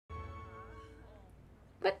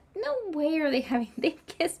way are they've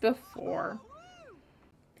kissed before.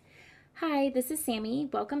 Hi, this is Sammy.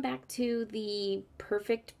 Welcome back to the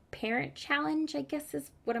Perfect Parent Challenge, I guess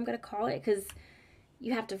is what I'm going to call it, because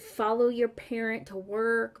you have to follow your parent to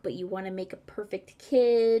work, but you want to make a perfect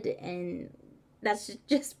kid, and that's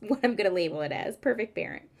just what I'm going to label it as, perfect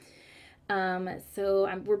parent.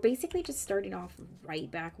 We're basically just starting off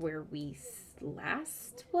right back where we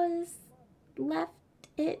last was left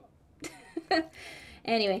it.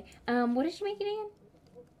 Anyway, what is she making again?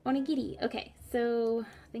 Onigiri. Okay, so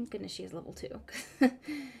thank goodness she has level 2.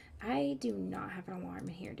 I do not have an alarm in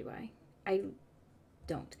here, do I? I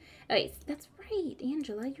don't. Okay, that's right,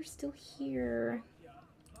 Angela, you're still here.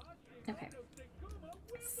 Okay.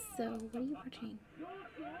 So, what are you watching?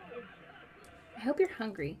 I hope you're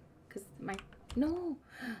hungry, because my... No!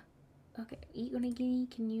 Okay, eat onigiri.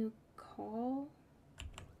 Can you call?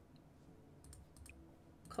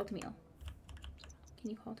 Call to meal. Can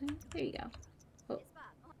you call to him? There you go. Oh,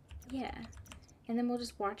 yeah. And then we'll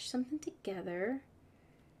just watch something together.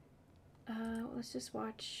 Let's just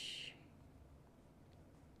watch...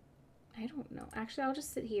 I don't know. Actually, I'll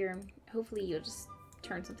just sit here. Hopefully you'll just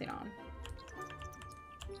turn something on.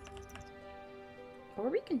 Or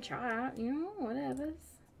we can chat, you know, whatever.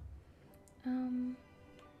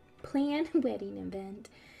 Plan wedding event.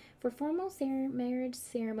 For formal marriage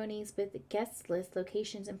ceremonies with guest list,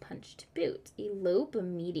 locations, and punch to boot. Elope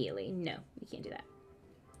immediately. No, we can't do that.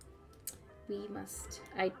 We must...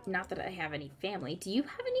 not that I have any family. Do you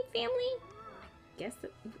have any family? I guess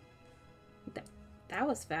that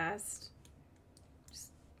was fast.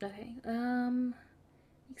 Just, okay.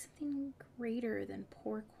 Make something greater than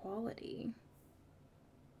poor quality.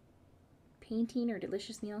 Painting or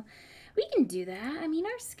delicious meal. We can do that. I mean,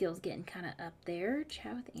 our skill's getting kind of up there.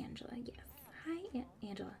 Chat with Angela. Yes. Hi,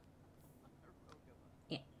 Angela.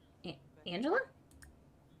 Angela?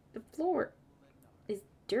 The floor is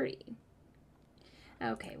dirty.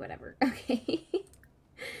 Okay, whatever. Okay.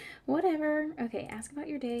 Whatever. Okay, ask about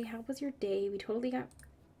your day. How was your day? We totally got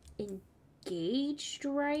engaged,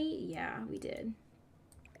 right? Yeah, we did.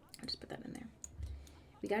 I'll just put that in there.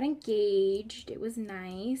 We got engaged. It was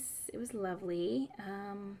nice. It was lovely.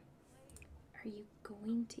 Are you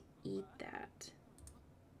going to eat that?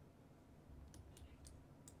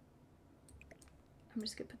 I'm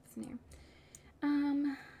just gonna put this in here.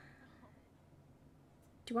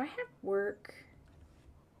 Do I have work?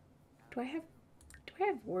 Do I have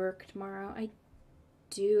work tomorrow? I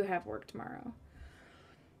do have work tomorrow.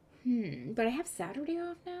 But I have Saturday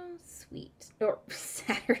off now? Sweet. Or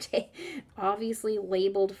Saturday. Obviously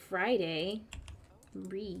labeled Friday.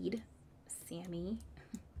 Read, Sammy.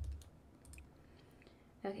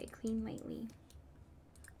 Okay, clean lightly.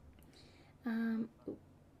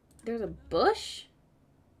 There's a bush?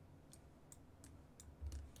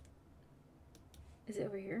 Is it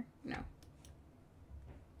over here? No.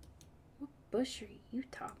 What bush are you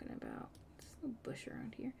talking about? There's no bush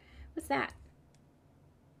around here. What's that?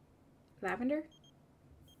 Lavender?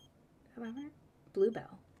 Is that lavender?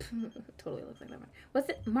 Bluebell. Totally looks like lavender. What's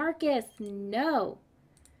it? Marcus, no.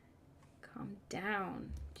 Calm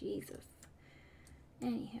down. Jesus.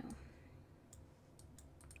 Anyhow.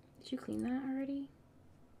 Did you clean that already?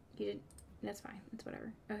 You did. That's fine. It's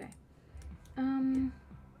whatever. Okay.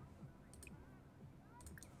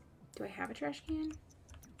 Do I have a trash can?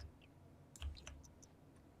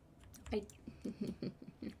 I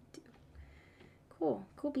do. Cool.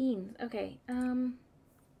 Cool beans. Okay. Polished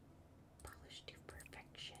to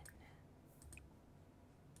perfection.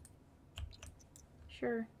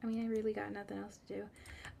 Sure. I mean, I really got nothing else to do.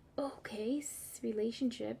 Okay.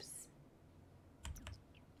 Relationships.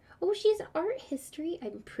 Oh, she's art history.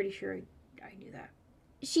 I'm pretty sure I knew that.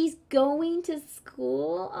 She's going to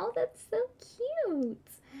school. Oh, that's so cute.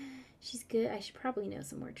 She's good. I should probably know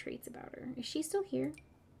some more traits about her. Is she still here?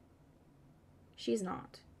 She's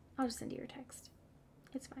not. I'll just send you her text.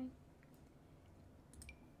 It's fine.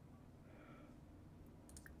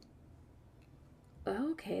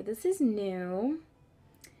 Okay, this is new.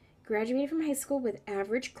 Graduated from high school with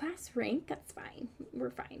average class rank. That's fine. We're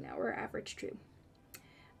fine now. We're average true.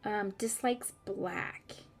 Dislikes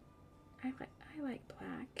black. I like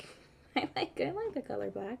black. I like the color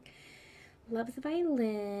black. Loves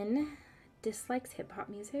violin. Dislikes hip-hop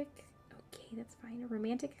music. Okay, that's fine. A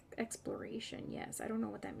romantic exploration. Yes, I don't know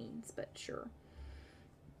what that means, but sure.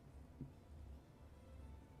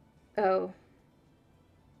 Oh.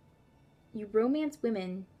 You romance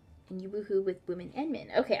women and you woohoo with women and men.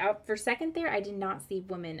 Okay, for a second there, I did not see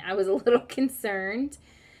women. I was a little concerned.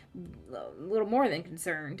 A little more than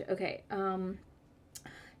concerned. Okay,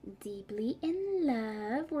 deeply in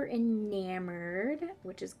love. We're enamored.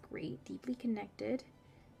 which is great. Deeply connected.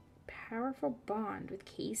 Powerful bond with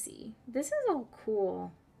Casey. This is all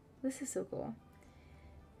cool. This is so cool.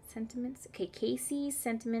 Sentiments. Okay, Casey's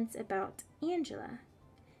sentiments about Angela.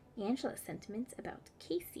 Angela's sentiments about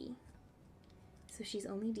Casey. So she's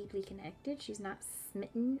only deeply connected. She's not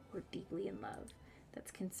smitten or deeply in love.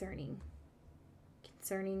 That's concerning.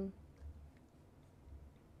 Concerning.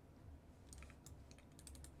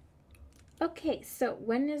 Okay, so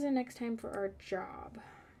when is the next time for our job?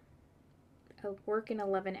 I'll work in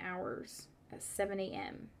 11 hours at 7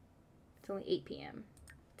 a.m. It's only 8 p.m.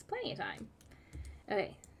 It's plenty of time.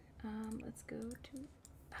 Okay, let's go to...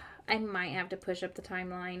 I might have to push up the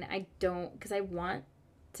timeline. I don't, because I want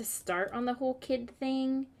to start on the whole kid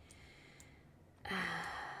thing. The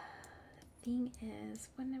thing is,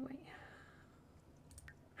 when do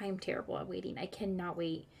I am terrible at waiting. I cannot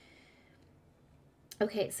wait.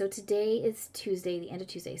 Okay, so today is Tuesday, the end of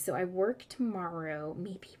Tuesday. So I work tomorrow.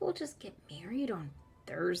 Maybe we'll just get married on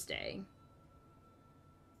Thursday.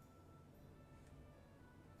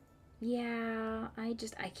 Yeah, I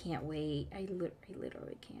can't wait. I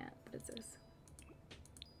literally can't. What is this?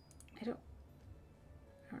 I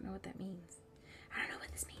don't know what that means. I don't know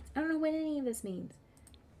what this means. I don't know what any of this means.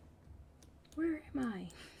 Where am I?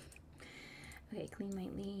 Okay, clean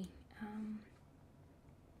lightly.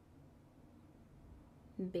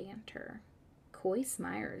 Banter. Coy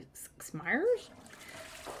smiles.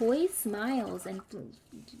 Coy smiles and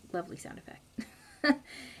lovely sound effect.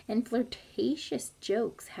 And flirtatious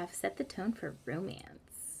jokes have set the tone for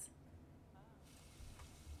romance.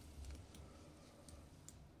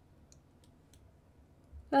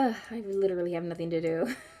 I literally have nothing to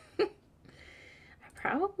do. I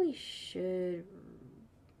probably should...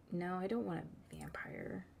 No, I don't want a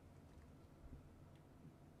vampire.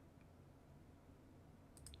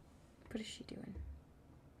 What is she doing?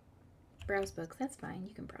 Browse books. That's fine.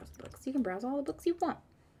 You can browse books. You can browse all the books you want.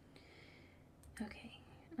 Okay.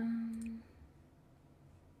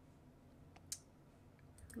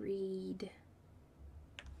 Read.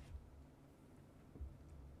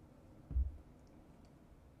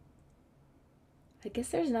 I guess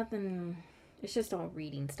there's nothing. It's just all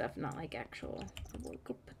reading stuff, not like actual. We'll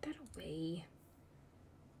go put that away.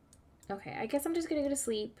 Okay, I guess I'm just gonna go to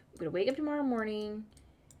sleep. I'm gonna wake up tomorrow morning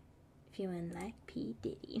feeling like P.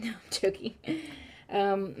 Diddy. No, I'm joking.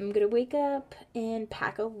 I'm gonna wake up and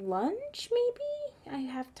pack a lunch, maybe? I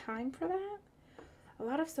have time for that. A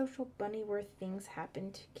lot of Social Bunny worth things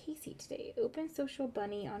happened to Casey today. Open Social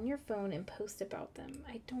Bunny on your phone and post about them.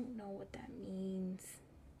 I don't know what that means.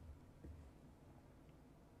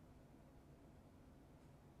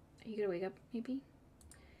 Are you gonna wake up, maybe?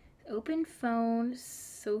 Open phone,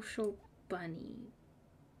 Social Bunny.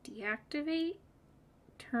 Deactivate,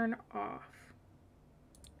 turn off.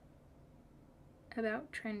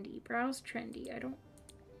 About trendy. Browse trendy. I don't...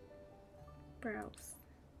 Browse.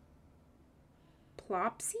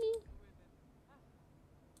 Plopsy?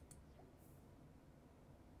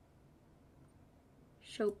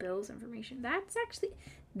 Show bills information. That's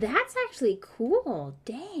actually cool.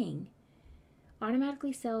 Dang.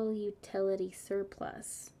 Automatically sell utility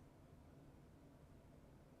surplus.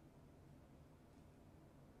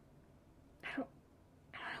 I don't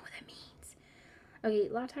know what that means. Okay,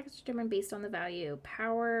 lot tax determined based on the value.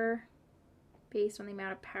 Power based on the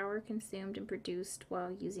amount of power consumed and produced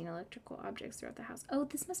while using electrical objects throughout the house. Oh,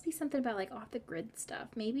 this must be something about like off the grid stuff,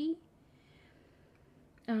 maybe?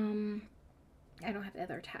 I don't have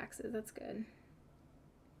other taxes. That's good.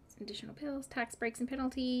 Some additional bills, tax breaks and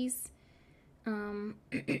penalties.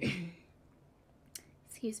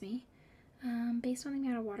 Excuse me. Based on the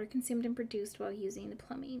amount of water consumed and produced while using the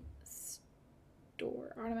plumbing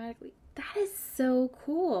store automatically. That is so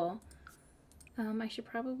cool. I should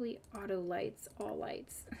probably auto lights all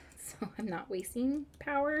lights so I'm not wasting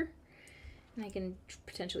power and I can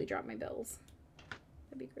potentially drop my bills.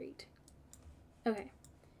 That'd be great. Okay.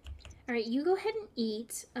 All right, you go ahead and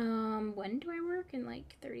eat. When do I work? In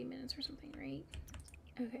like 30 minutes or something, right?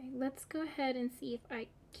 Okay, let's go ahead and see if I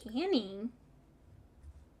canning.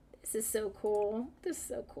 This is so cool. This is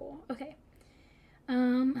so cool. Okay.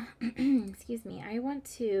 Excuse me. I want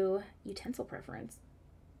to utensil preference.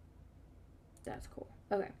 That's cool.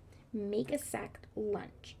 Okay. Make a sacked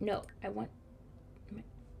lunch. No, I want...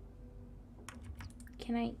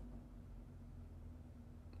 Can I...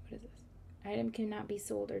 What is this? Item cannot be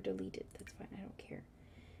sold or deleted. That's fine. I don't care.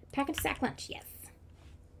 Package sack lunch. Yes.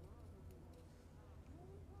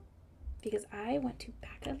 Because I want to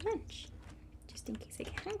pack a lunch. Just in case I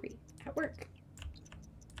get hungry at work.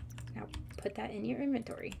 Now put that in your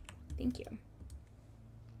inventory. Thank you.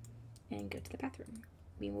 And go to the bathroom.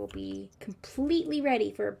 we will be completely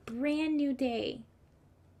ready for a brand new day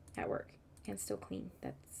at work and still clean.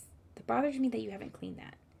 That bothers me that you haven't cleaned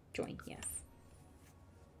that. Join, yes.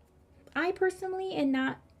 I personally, and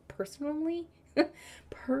not personally,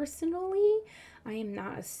 personally, I am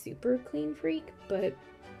not a super clean freak, but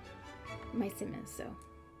my sim is, so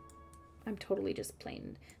I'm totally just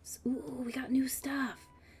plain. Ooh, we got new stuff.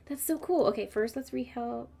 That's so cool. Okay, first let's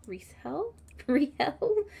research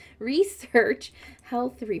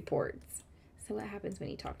health reports. So what happens when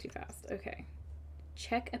you talk too fast? Okay.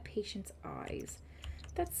 Check a patient's eyes.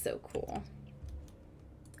 That's so cool.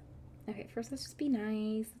 Okay, first let's just be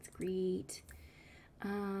nice. Let's greet.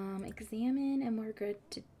 Examine and we're good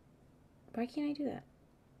to... Why can't I do that?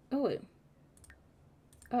 Oh.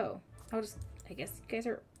 Oh. I'll just... I guess you guys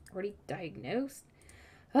are already diagnosed.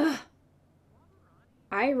 Ugh.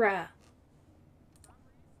 Ira.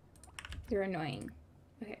 You're annoying.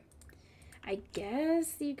 Okay. I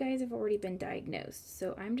guess you guys have already been diagnosed,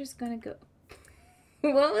 so I'm just gonna go...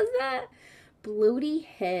 What was that? Bloaty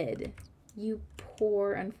head. You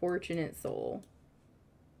poor, unfortunate soul.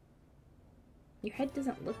 Your head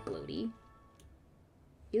doesn't look bloaty.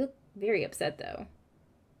 You look very upset, though.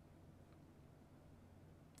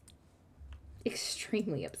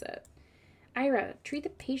 Extremely upset. Ira, treat the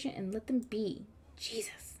patient and let them be.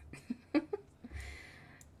 Jesus.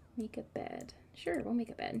 Make a bed. Sure, we'll make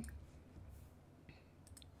a bed.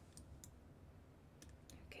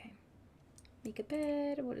 Okay. Make a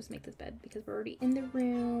bed. We'll just make this bed because we're already in the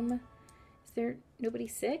room. Is there nobody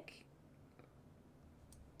sick?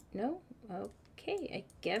 No? Okay, I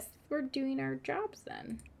guess we're doing our jobs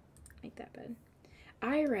then. Make that bed.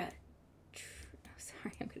 Ira.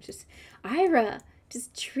 Sorry, I'm gonna just... Ira,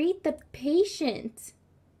 just treat the patient.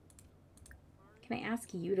 Can I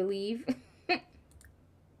ask you to leave?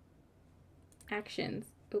 Actions.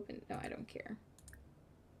 Open. No, I don't care.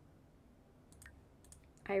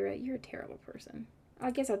 Ira, you're a terrible person.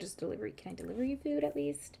 I guess I'll just deliver. Can I deliver you food at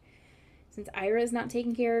least? Since Ira's not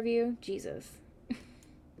taking care of you. Jesus.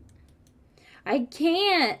 I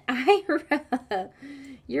can't. Ira.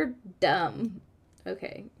 You're dumb.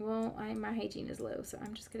 Okay. Well, my hygiene is low, so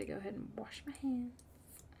I'm just going to go ahead and wash my hands.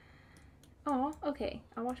 Oh, okay.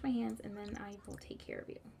 I'll wash my hands and then I will take care of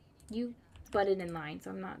you. You butted in line,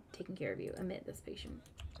 so I'm not taking care of you. Admit this patient.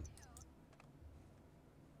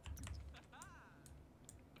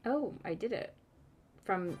 Oh, I did it.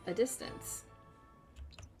 From a distance.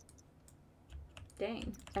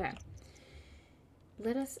 Dang. Okay.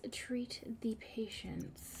 Let us treat the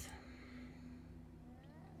patients.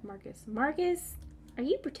 Marcus. Marcus, are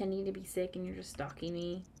you pretending to be sick and you're just stalking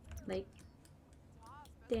me? Like,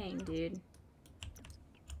 dang, dude.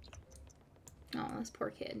 Oh, this poor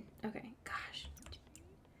kid. Okay, gosh.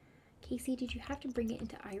 Casey, did you have to bring it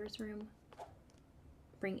into Ira's room?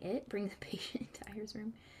 Bring the patient into Ira's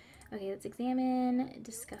room. Okay, let's examine,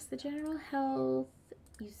 discuss the general health.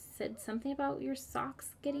 You said something about your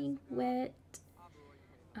socks getting wet.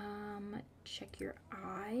 Check your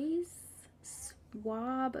eyes.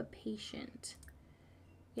 Swab a patient.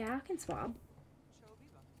 Yeah, I can swab.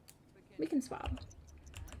 We can swab.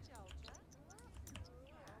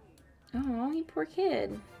 Oh, you poor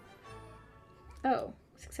kid. Oh,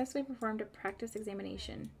 successfully performed a practice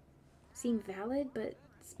examination. Seem valid, but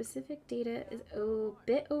specific data is a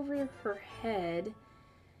bit over her head.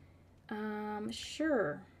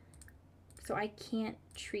 Sure. So I can't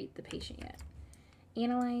treat the patient yet.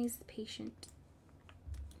 Analyze the patient.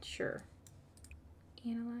 Sure.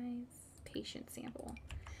 Analyze patient sample.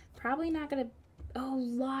 Probably not gonna... Oh,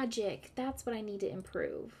 logic. That's what I need to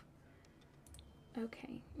improve.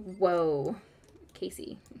 Okay. Whoa.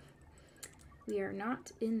 Casey. We are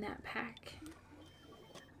not in that pack.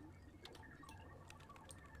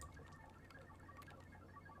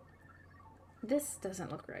 This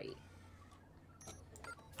doesn't look right.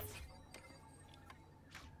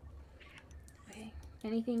 Okay.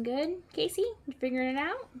 Anything good, Casey? You figuring it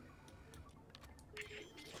out?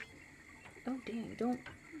 Oh, dang. Don't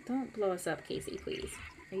blow us up, Casey, please.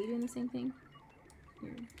 Are you doing the same thing?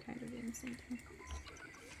 You're kind of doing the same thing.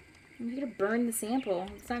 You're gonna burn the sample.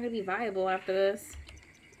 It's not gonna be viable after this.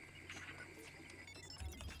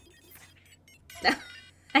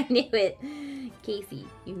 I knew it. Casey,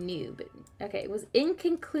 you knew, but okay, it was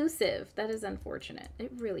inconclusive. That is unfortunate.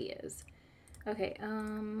 It really is. Okay,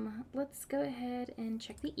 let's go ahead and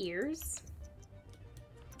check the ears.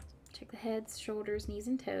 Check the heads, shoulders, knees,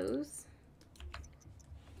 and toes.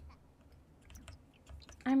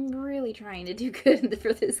 I'm really trying to do good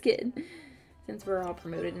for this kid. Since we're all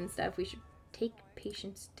promoted and stuff, we should take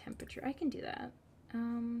patient's temperature. I can do that.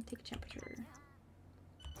 Take a temperature.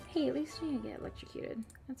 Hey, at least you didn't get electrocuted.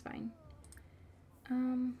 That's fine.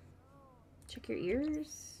 Check your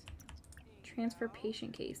ears. Transfer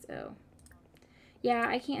patient case. Oh. Yeah,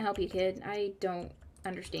 I can't help you, kid. I don't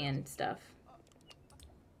understand stuff.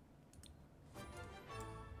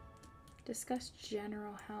 Discuss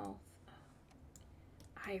general health.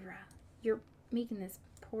 Ira, you're making this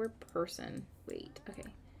poor person wait. Okay.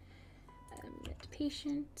 Admit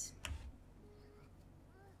patient.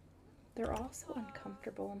 They're all so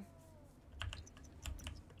uncomfortable.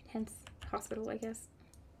 Hence, hospital, I guess.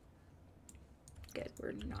 Good,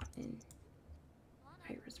 we're not in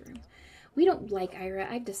Ira's room. We don't like Ira,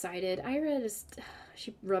 I've decided. Ira just,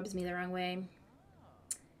 she rubs me the wrong way.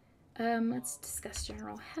 Let's discuss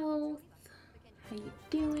general health. How you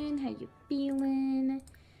doing? How you feeling?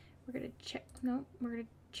 We're gonna check, no, we're gonna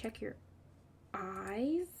check your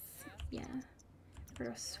eyes. Yeah. We're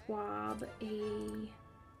gonna swab a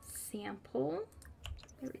sample.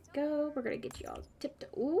 There we go. We're gonna get you all tipped.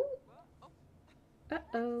 Ooh.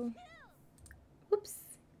 Uh-oh. Whoops.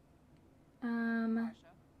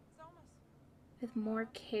 With more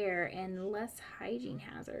care and less hygiene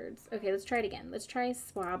hazards. Okay, let's try it again. Let's try a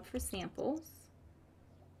swab for samples.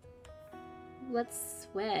 Let's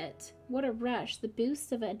sweat. What a rush. The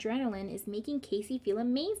boost of adrenaline is making Casey feel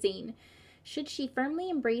amazing. Should she firmly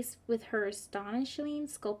embrace with her astonishingly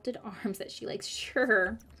sculpted arms that she likes?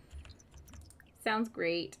 Sure. Sounds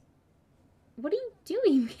great. What are you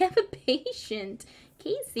doing? We have a patient.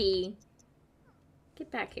 Casey. Get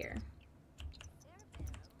back here.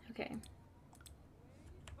 Okay.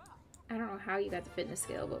 I don't know how you got the fitness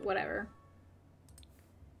scale, but whatever.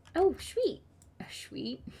 Oh, sweet.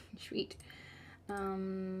 Sweet. Sweet.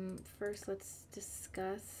 First, let's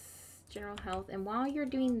discuss general health. And while you're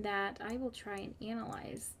doing that, I will try and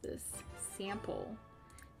analyze this sample.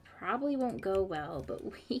 Probably won't go well, but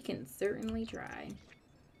we can certainly try.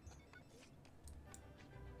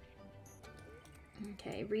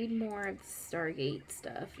 Okay, read more of the Stargate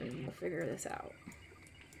stuff and we'll figure this out.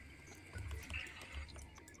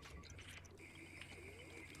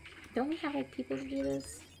 Don't we have like people to do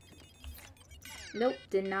this? Nope,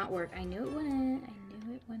 did not work. I knew it wouldn't. I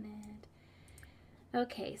knew it wouldn't.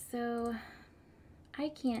 Okay, so I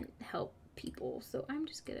can't help people, so I'm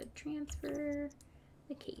just gonna transfer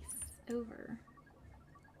the case over.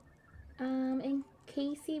 And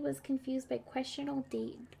Casey was confused by questionable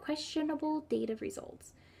data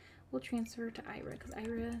results. We'll transfer to Ira, because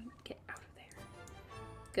Ira, get out of there.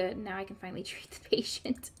 Good, now I can finally treat the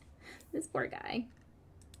patient. This poor guy.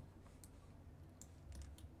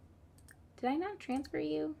 Did I not transfer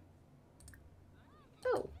you?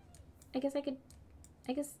 Oh, I guess I can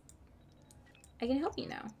help you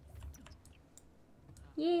now.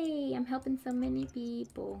 Yay, I'm helping so many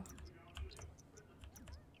people.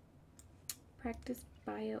 Practice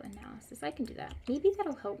bioanalysis. I can do that. Maybe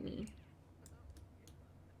that'll help me.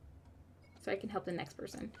 So I can help the next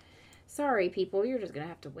person. Sorry, people, you're just gonna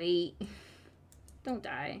have to wait. Don't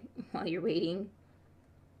die while you're waiting.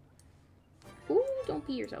 Ooh, don't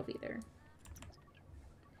pee yourself either.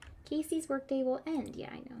 Casey's workday will end.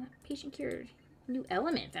 Yeah, I know. Patient cured. New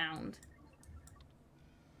element found.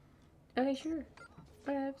 Okay, sure.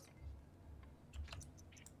 Whatevs.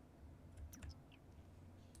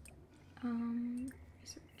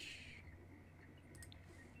 Research.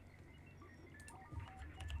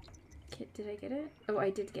 Did I get it? Oh, I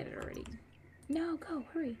did get it already. No, go,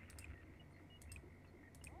 hurry.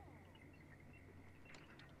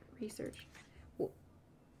 Research. Whoa.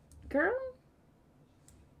 Girl?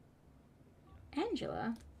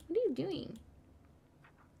 Angela, what are you doing?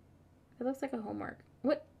 It looks like a homework.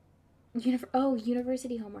 What? Oh,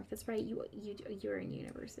 university homework. That's right. You're in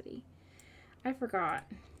university. I forgot.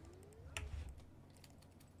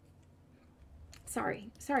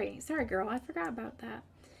 Sorry, girl. I forgot about that.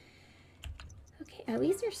 Okay, at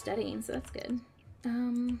least you're studying, so that's good.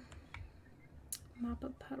 Mop a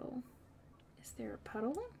puddle. Is there a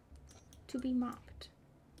puddle to be mopped?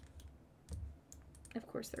 Of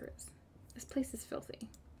course there is. This place is filthy.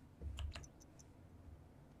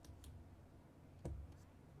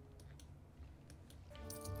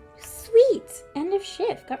 Sweet! End of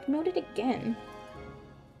shift. Got promoted again.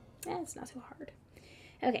 It's not so hard.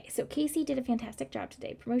 Okay, so Casey did a fantastic job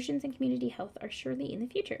today. Promotions in community health are surely in the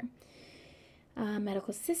future.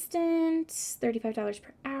 Medical assistant, $35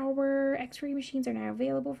 per hour. X-ray machines are now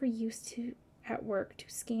available for use at work to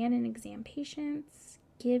scan and examine patients.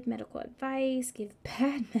 Give medical advice. Give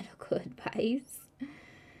bad medical advice.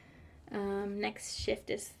 Next shift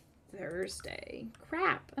is Thursday.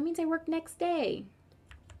 Crap. That means I work next day.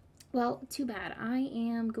 Well, too bad. I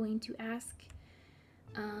am going to ask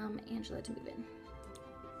Angela to move in.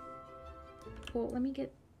 Well, let me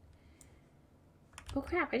get... Oh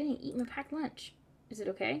crap, I didn't eat my packed lunch. Is it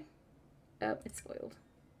okay? Oh, it's spoiled.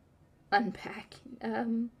 Unpack.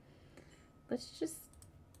 Let's just,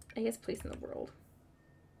 I guess, place in the world.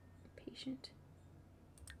 Patient.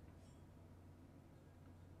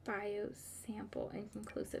 Bio sample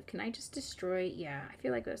inconclusive. Can I just destroy? Yeah, I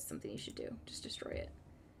feel like that's something you should do. Just destroy it.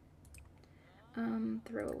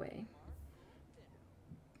 Throw away.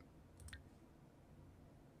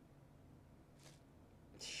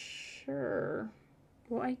 Sure.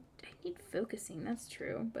 Well, I need focusing. That's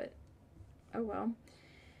true, but oh well.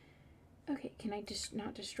 Okay, can I just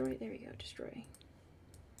not destroy? There we go, destroy.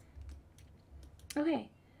 Okay,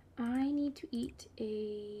 I need to eat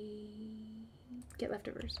get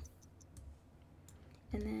leftovers.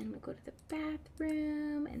 And then we'll go to the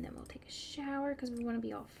bathroom, and then we'll take a shower because we want to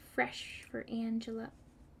be all fresh for Angela.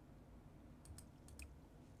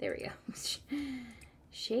 There we go.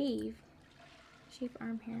 Shave. Shave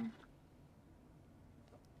arm hair.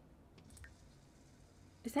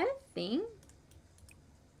 Is that a thing?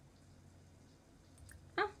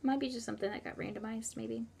 Oh, might be just something that got randomized,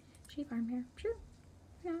 maybe. Shave arm hair. Sure.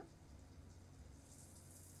 Yeah.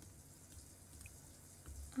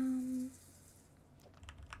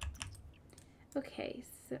 Okay,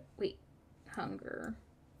 so wait. Hunger.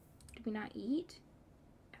 Did we not eat?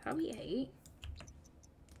 I thought we ate.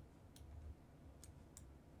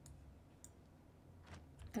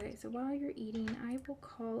 Okay, so while you're eating, I will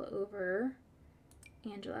call over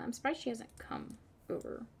Angela. I'm surprised she hasn't come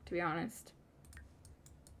over, to be honest.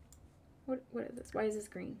 What is this? Why is this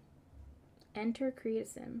green? Enter, create a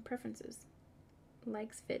sim. Preferences.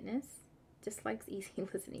 Likes fitness. Dislikes easy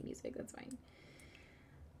listening music. That's fine.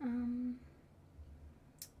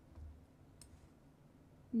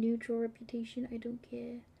 Neutral reputation. I don't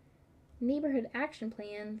care. Neighborhood action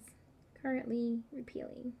plans. Currently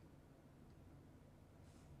repealing.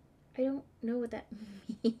 I don't know what that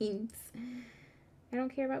means. I don't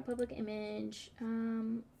care about public image. I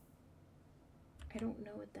don't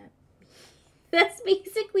know what that means. That's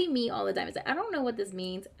basically me all the time. It's like, I don't know what this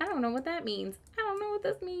means. I don't know what that means. I don't know what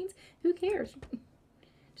this means. Who cares?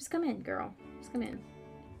 Just come in, girl. Just come in.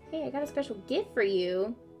 Hey, I got a special gift for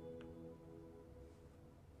you.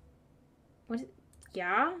 What is it?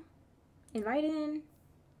 Yeah? Invite in.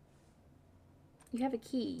 You have a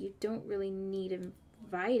key. You don't really need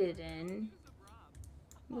invited in.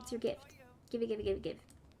 What's your gift? Give it.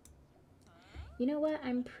 You know what?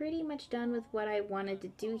 I'm pretty much done with what I wanted to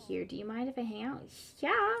do here. Do you mind if I hang out? Yeah,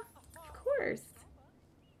 of course.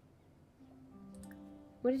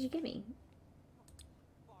 What did you give me?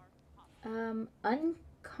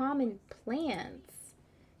 Uncommon plants.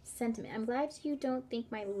 Sentiment. I'm glad you don't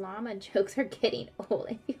think my llama jokes are getting old.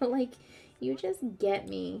 I feel like you just get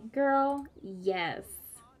me. Girl, yes.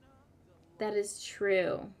 That is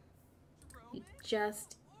true. We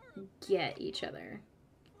just get each other.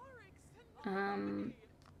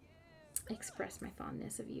 Express my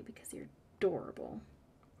fondness of you because you're adorable.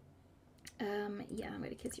 Yeah, I'm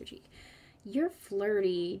gonna kiss your cheek. You're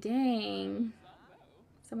flirty, dang.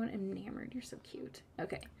 Someone enamored, you're so cute.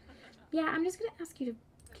 Okay. Yeah, I'm just gonna ask you to,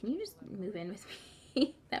 can you just move in with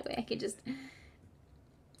me? That way I can just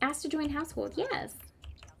ask to join household. Yes.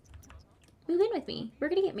 Move in with me. We're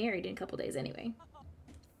gonna get married in a couple days anyway.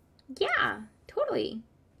 Yeah, totally.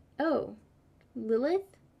 Oh,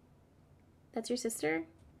 Lilith? That's your sister?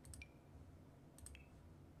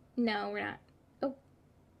 No, we're not. Oh,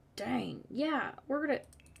 dang. Yeah, we're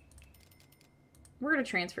gonna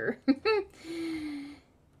transfer.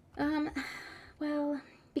 Well,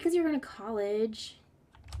 because you're going to college,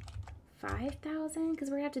 5,000? Because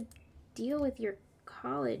we're gonna have to deal with your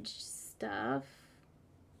college stuff.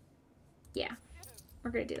 Yeah,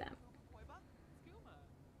 we're gonna do that.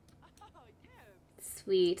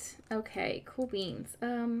 Sweet. Okay, cool beans.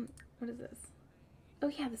 What is this? Oh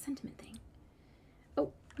yeah, the sentiment thing.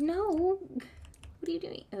 Oh, no. What are you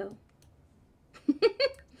doing? Oh.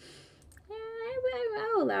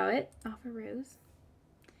 I'll allow it. Offer rose.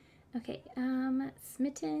 Okay,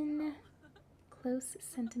 smitten, close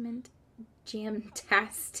sentiment,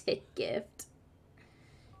 jamtastic gift.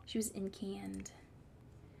 She was in canned.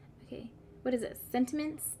 Okay, what is this?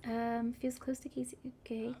 Sentiments, feels close to Casey.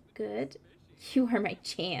 Okay, good. You are my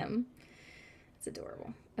jam. It's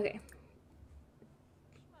adorable. Okay.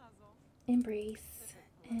 Embrace,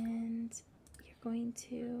 and you're going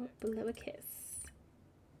to blow a kiss.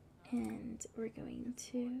 And we're going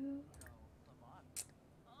to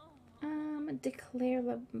declare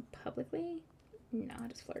love publicly. No,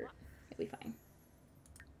 just flirt. It'll be fine.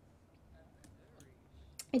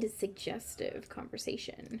 It is suggestive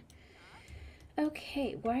conversation.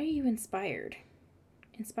 Okay, why are you inspired?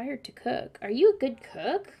 Inspired to cook. Are you a good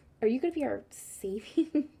cook? Are you gonna be our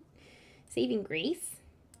saving grace?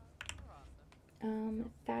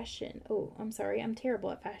 Fashion. Oh, I'm sorry. I'm terrible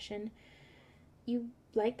at fashion. You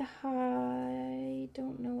like the high...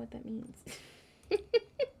 Don't know what that means.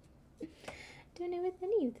 Don't know what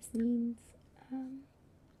any of this means.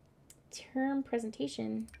 Term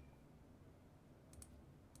presentation.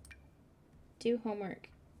 Do homework.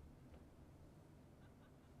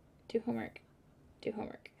 Do homework. Do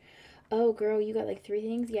homework. Oh, girl, you got like 3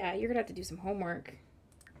 things? Yeah, you're gonna have to do some homework.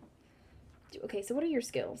 Okay, so what are your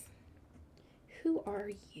skills? Who are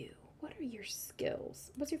you? What are your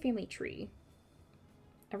skills? What's your family tree?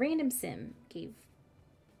 A random sim gave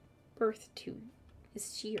birth to...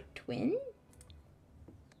 Is she your twin?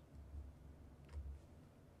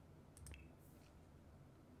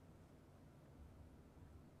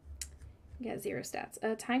 You got 0 stats.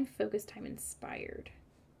 Time focused, time inspired.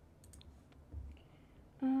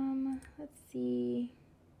 Let's see.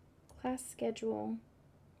 Class schedule.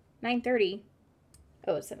 9:30.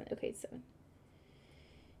 Oh, it's 7. Okay, it's 7.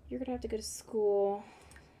 You're gonna have to go to school.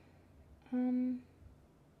 Can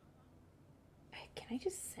I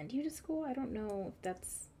just send you to school? I don't know if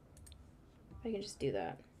that's... If I can just do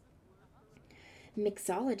that.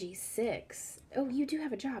 Mixology 6. Oh, you do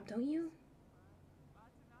have a job, don't you?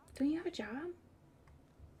 Don't you have a job?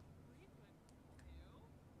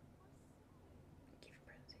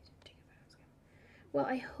 Well,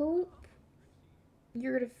 I hope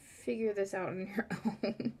you're gonna figure this out on your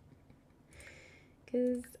own.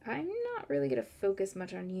 Because I'm not really gonna focus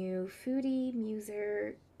much on you. Foodie,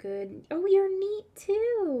 muser, good. Oh, you're neat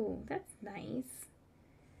too. That's nice.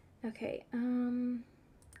 Okay,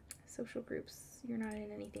 social groups. You're not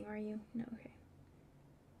in anything, are you? No, okay.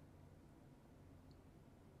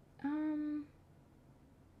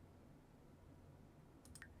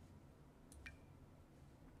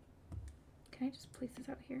 Can I just place this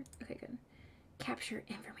out here? Okay, good. Capture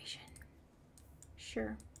information.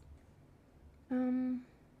 Sure. You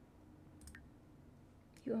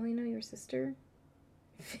only know your sister?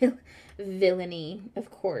 Villainy,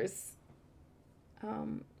 of course.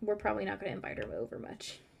 We're probably not going to invite her over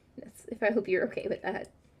much. That's, if I hope you're okay with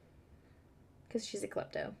that. Because she's a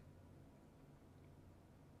klepto.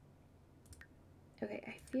 Okay,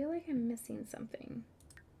 I feel like I'm missing something.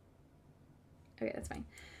 Okay, that's fine.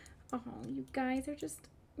 Oh, you guys are just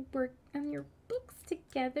work on your books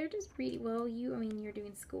together. Just read. Well, I mean, you're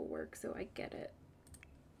doing schoolwork, so I get it.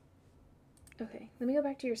 Okay, let me go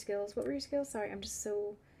back to your skills. What were your skills? Sorry, I'm just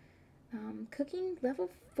so... cooking level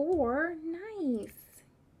 4. Nice.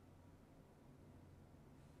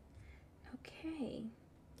 Okay.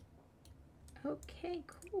 Okay,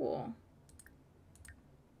 cool.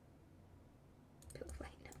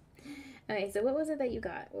 Okay, so what was it that you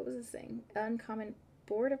got? What was this thing? Uncommon...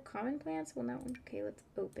 Board of common plants? Well, no. Okay, let's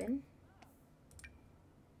open.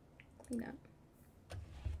 Clean up.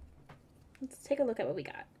 Let's take a look at what we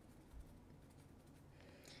got.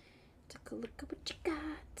 Take a look at what you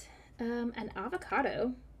got. An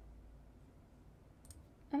avocado.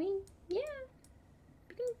 I mean, yeah.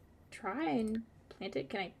 We can try and plant it.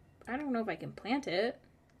 Can I don't know if I can plant it.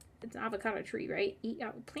 It's an avocado tree, right? Eat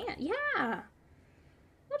out plant. Yeah.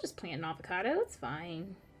 I'll just plant an avocado. It's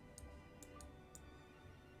fine.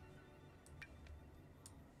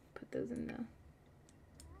 Put those in the...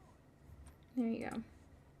 There you go.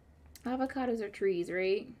 Avocados are trees,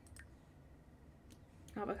 right?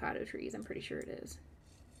 Avocado trees, I'm pretty sure it is.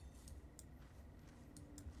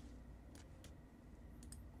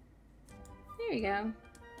 There you go.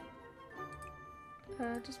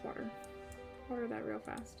 Just water. Water that real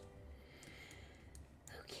fast.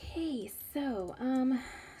 Okay, so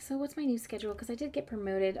what's my new schedule? Because I did get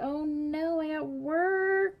promoted. Oh no, I got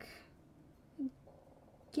work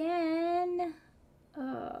again.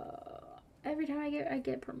 Every time I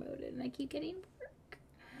get promoted and I keep getting work.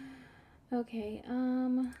 Okay,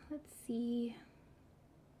 let's see.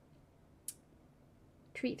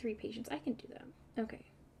 Treat 3 patients. I can do that. Okay.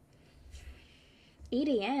 8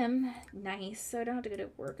 a.m. Nice. So I don't have to go to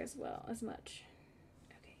work as much.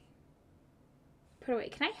 Okay. Put away.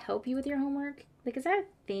 Can I help you with your homework? Like, is that a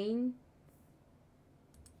thing?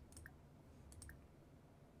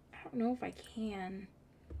 I don't know if I can.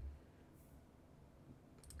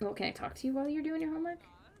 Well, can I talk to you while you're doing your homework?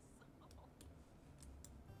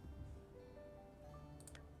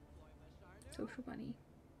 Social bunny.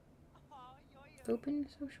 Open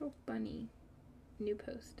social bunny. New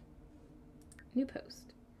post. New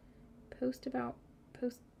post. Post about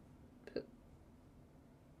post.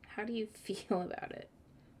 How do you feel about it?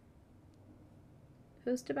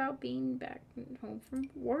 post about being back home from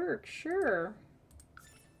work. Sure.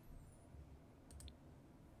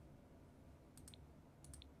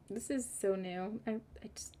 This is so new. I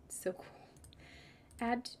just so cool.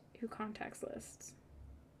 Add to contacts lists.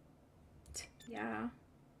 Yeah.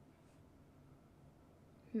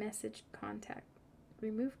 Message contact.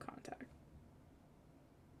 Remove contact.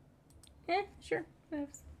 Sure.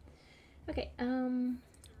 Okay,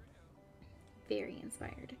 very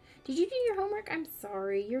inspired. Did you do your homework? I'm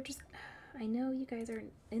sorry. You're just, I know you guys are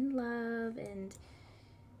in love and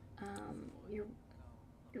you're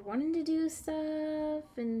wanting to do stuff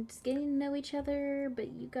and just getting to know each other,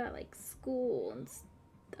 but you got like school and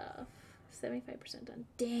stuff. 75% done.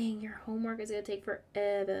 Dang, your homework is gonna take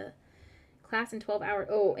forever. Class in 12 hours.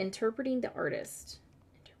 Oh, interpreting the artist.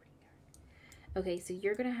 Okay, so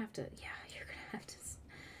you're gonna have to,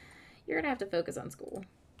 you're gonna have to focus on school.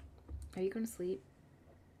 Are you going to sleep?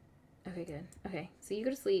 Okay, good. Okay, so you go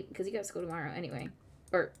to sleep because you got school tomorrow anyway,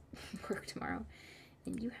 or work tomorrow,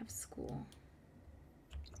 and you have school.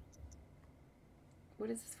 What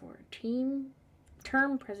is this for?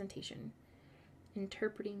 Term presentation.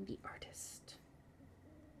 Interpreting the artist.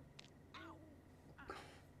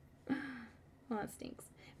 Well, that stinks.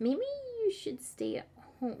 Maybe you should stay at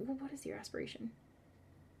home. Well, what is your aspiration?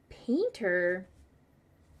 Painter.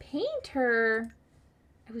 Painter.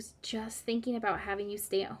 I was just thinking about having you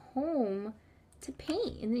stay at home to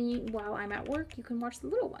paint, and then while I'm at work, you can watch the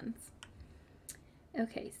little ones.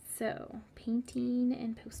 Okay, so painting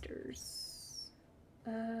and posters.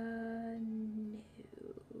 No,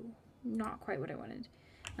 not quite what I wanted.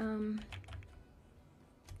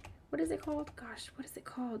 What is it called? Gosh, what is it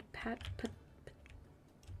called?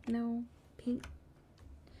 No, paint.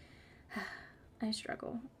 I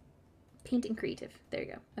struggle. Paint and creative. There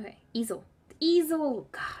you go. Okay, easel. Easel.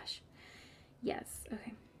 Gosh. Yes.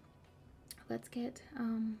 Okay. Let's get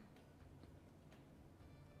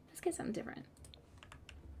something different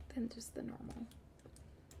than just the normal.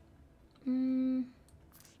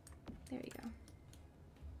 There you go.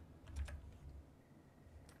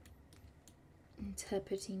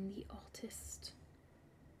 Interpreting the artist.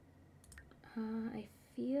 I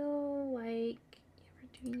feel like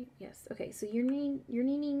you're doing, yes. Okay, so you're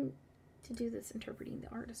needing to do this interpreting the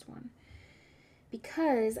artist one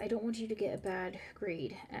because I don't want you to get a bad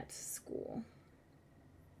grade at school.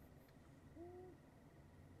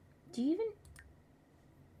 Do you even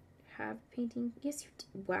have painting? Yes, you do.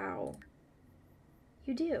 Wow.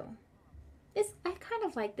 You do. I kind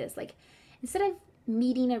of like this. Like, instead of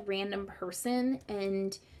meeting a random person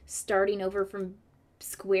and starting over from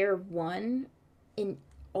square one in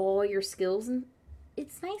all your skills, and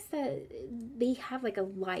it's nice that they have like a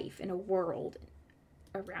life and a world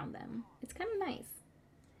around them. It's kind of nice.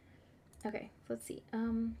 Okay, let's see.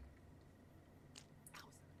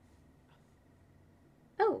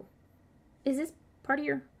 Oh, is this part of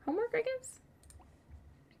your homework, I guess?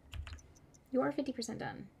 You are 50%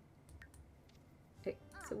 done. Okay,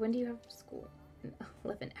 so when do you have school?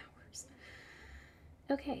 11 hours.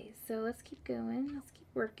 Okay, so let's keep going. Let's keep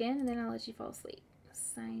working, and then I'll let you fall asleep.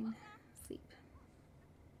 Sign sleep.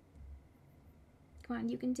 Come on,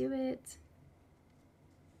 you can do it.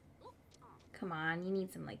 Come on, you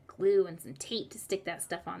need some like glue and some tape to stick that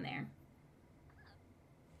stuff on there.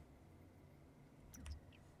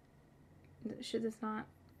 Should this not?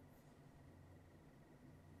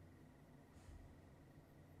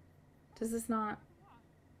 Does this not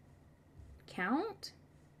count?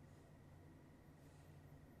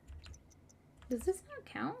 Does this not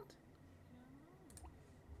count?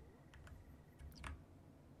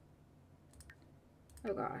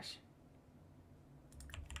 Oh gosh.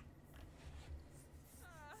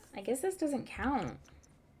 I guess this doesn't count.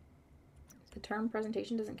 The term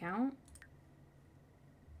presentation doesn't count.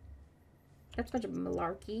 That's a bunch of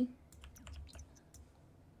malarkey.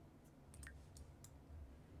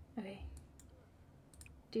 Okay.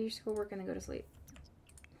 Do your schoolwork and then go to sleep.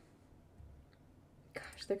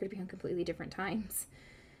 Gosh, they're going to be on completely different times.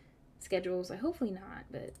 Schedules, hopefully not,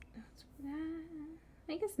 but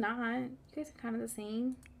I guess not. You guys are kind of the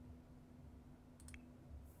same.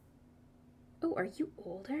 Oh, are you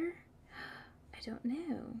older? I don't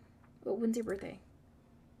know. Well, when's your birthday?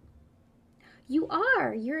 You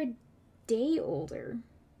are. You're a day older.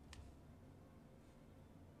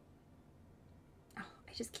 Oh,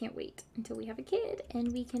 I just can't wait until we have a kid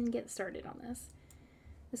and we can get started on this.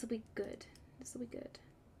 This will be good. This will be good.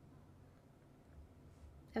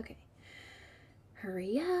 Okay.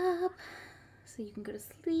 Hurry up so you can go to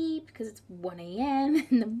sleep because it's 1 a.m.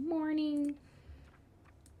 in the morning.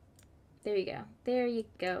 There you go. There you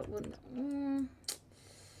go.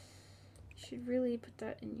 should really put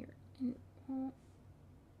that in your well,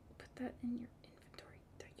 put that in your inventory.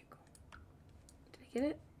 There you go. Did I get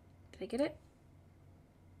it? Did I get it?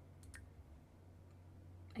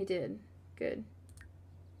 I did. Good.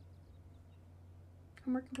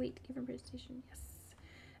 Homework complete. Give her presentation. Yes.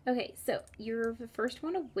 Okay, so you're the first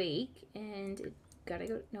one awake, and gotta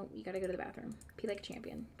go. No, you gotta go to the bathroom. Be like a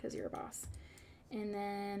champion, because you're a boss. And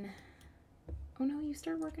then, oh no, you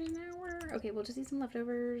start working in an hour. Okay, we'll just eat some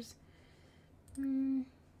leftovers. I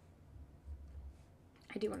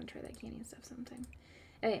do want to try that candy and stuff sometime.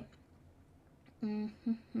 Okay.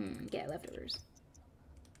 Get leftovers.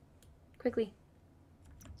 Quickly.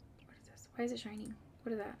 What is this? Why is it shining?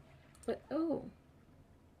 What is that? What? Oh.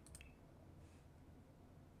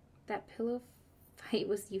 That pillow fight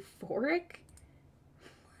was euphoric?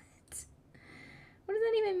 What? What does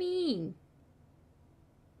that even mean?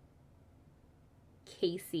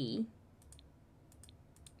 Casey.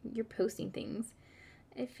 You're posting things.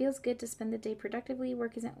 It feels good to spend the day productively.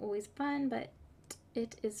 Work isn't always fun, but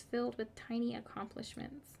it is filled with tiny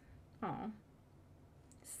accomplishments. Aw.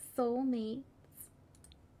 Soulmates.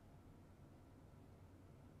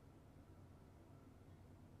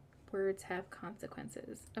 Words have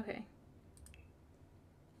consequences. Okay.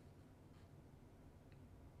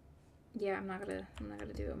 Yeah, I'm not gonna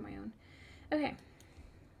do it on my own. Okay.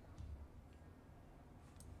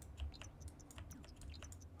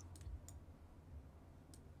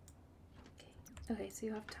 Okay, so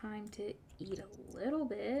you have time to eat a little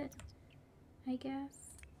bit, I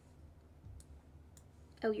guess.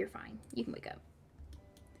 Oh, you're fine. You can wake up.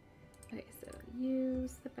 Okay, so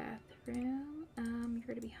use the bathroom. You're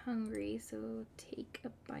going to be hungry, so take a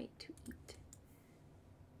bite to eat.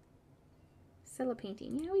 Sell a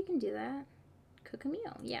painting. Yeah, we can do that. Cook a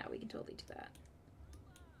meal. Yeah, we can totally do that.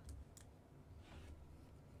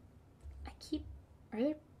 Are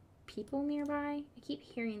there people nearby? I keep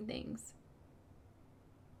hearing things.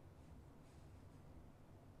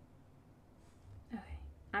 Okay,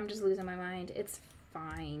 I'm just losing my mind. It's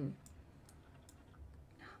fine.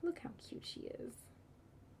 Look how cute she is.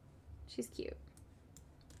 She's cute.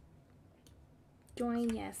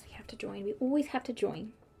 Join, yes, we have to join. We always have to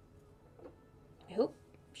join. I hope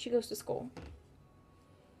she goes to school.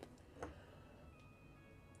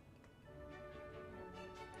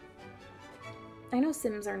 I know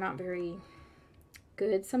Sims are not very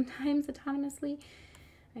good sometimes autonomously.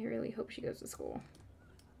 I really hope she goes to school.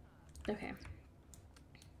 Okay.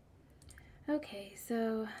 Okay,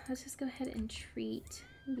 so let's just go ahead and treat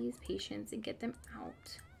these patients and get them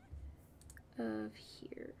out of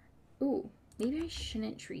here. Ooh, maybe I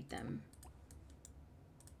shouldn't treat them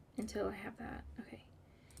until I have that. Okay.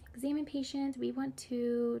 Examine patient. We want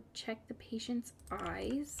to check the patient's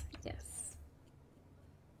eyes. Yes.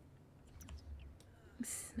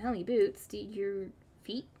 Smelly boots. Do your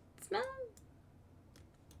feet smell?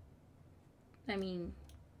 I mean,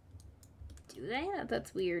 do they?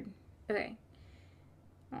 That's weird. Okay.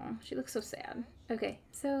 Oh, she looks so sad. Okay,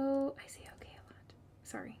 so I say okay a lot.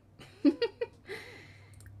 Sorry.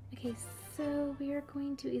 Okay, so we are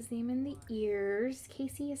going to examine the ears.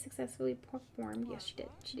 Casey has successfully performed. Yes, she did.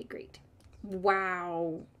 She did great.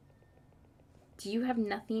 Wow. Do you have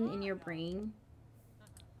nothing in your brain?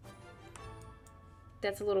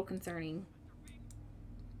 That's a little concerning.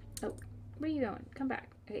 Oh, where are you going? Come back.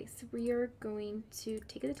 Okay, so we are going to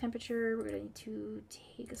take the temperature. We're going to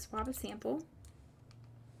take a swab of sample.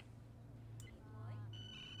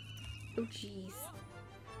 Oh, jeez.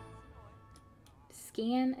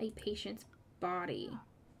 Scan a patient's body.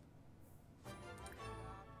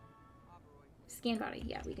 Scan body.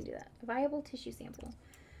 Yeah, we can do that. A viable tissue sample.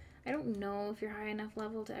 I don't know if you're high enough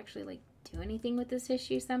level to actually, like, do anything with this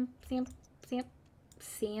tissue samples.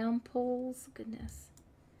 Goodness.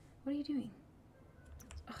 What are you doing?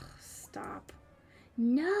 Ugh, stop.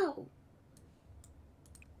 No!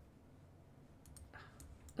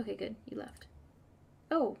 Okay, good. You left.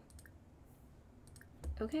 Oh.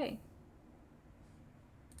 Okay.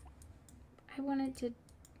 I wanted to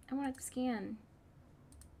scan.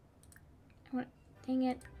 Dang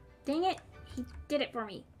it. Dang it! He did it for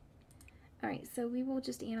me. Alright, so we will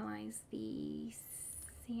just analyze the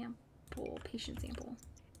sample, patient sample.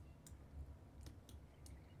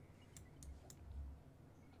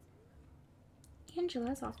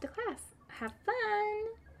 Angela's off to class. Have fun!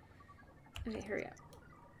 Okay, hurry up.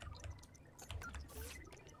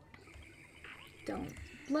 Don't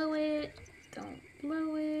blow it. Don't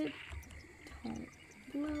blow it. Don't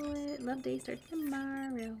blow it. Love day starts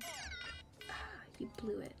tomorrow. Ah, you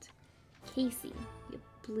blew it. Casey, you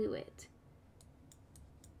blew it.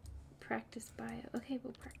 Practice bio. Okay,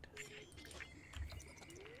 we'll practice.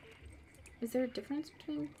 Is there a difference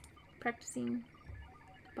between practicing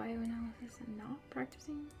bioanalysis and not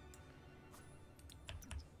practicing?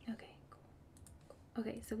 Okay, cool.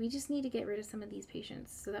 Okay, so we just need to get rid of some of these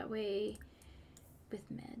patients so that way, with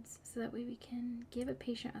meds, so that way we can give a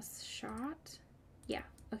patient a shot. Yeah,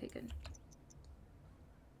 okay, good.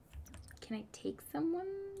 Can I take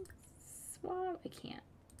someone's swab? I can't.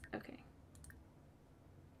 Okay.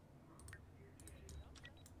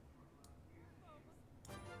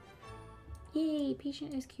 Yay,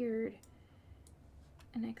 patient is cured.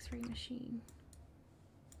 An x-ray machine.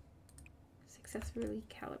 Successfully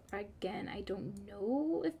calibrated. Again, I don't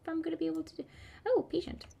know if I'm going to be able to do... Oh,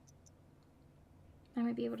 patient. I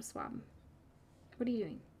might be able to swab him. What are you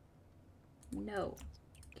doing? No.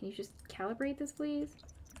 Can you just calibrate this, please?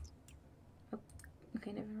 Oh,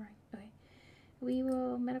 okay, never mind. Okay. We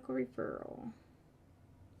will medical referral.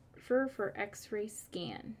 Refer for x-ray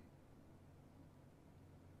scan.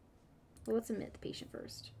 Well, let's admit the patient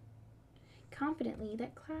first. Confidently,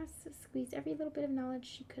 that class squeezed every little bit of knowledge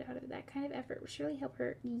she could out of it. That kind of effort will surely help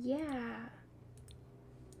her. Yeah.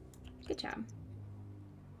 Good job.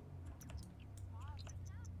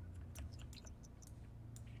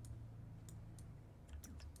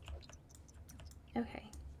 Okay.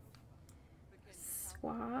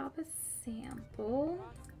 Swab a sample.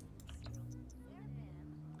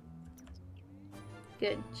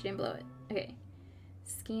 Good. She didn't blow it. Okay.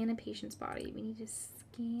 Scan a patient's body. We need to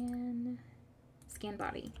scan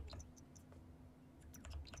body.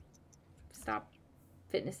 Stop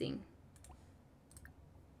fitnessing.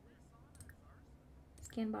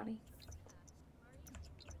 Scan body.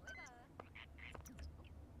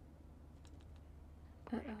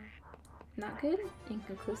 Uh-oh. Not good?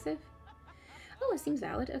 Inconclusive? Oh, it seems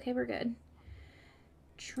valid. Okay, we're good.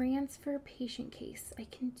 Transfer patient case. I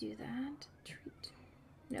can do that. Treat.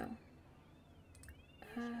 No.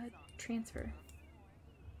 Transfer.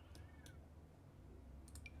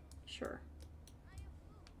 Sure.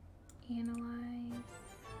 Analyze.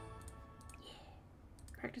 Yeah.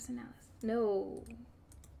 Practice analysis. No.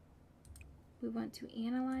 We want to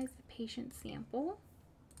analyze the patient sample.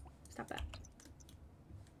 Stop that.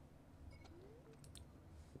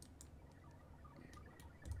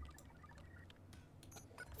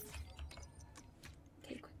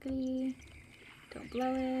 Okay, quickly. Don't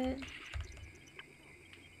blow it.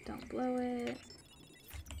 Don't blow it.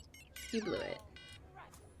 You blew it.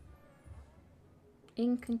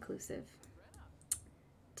 Inconclusive.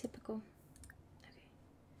 Typical.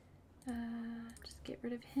 Okay. Just get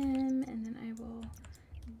rid of him, and then I will...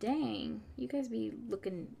 Dang, you guys be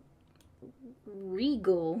looking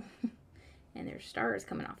regal. And there's stars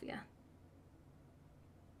coming off you.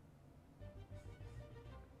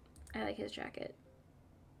 I like his jacket.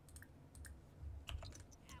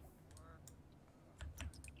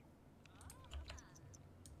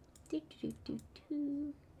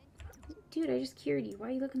 Dude, I just cured you. Why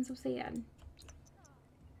are you looking so sad?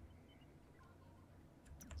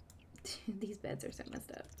 These beds are so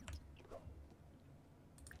messed up.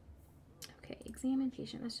 Okay, examine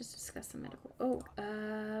patient. Let's just discuss some medical. Oh,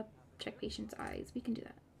 check patient's eyes. We can do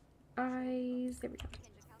that. Eyes. There we go.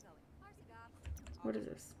 What is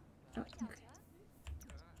this? Oh, okay.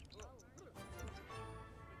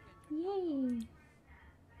 Yay.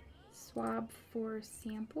 Swab for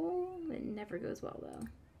sample. It never goes well, though.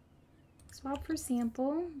 Swab for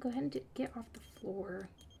sample. Go ahead and get off the floor.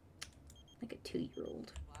 Like a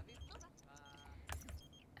 2-year-old.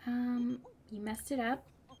 You messed it up.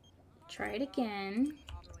 Try it again.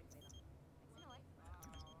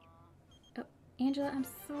 Oh, Angela, I'm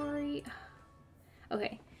sorry.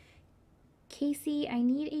 Okay. Casey, I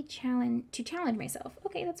need a challenge to challenge myself.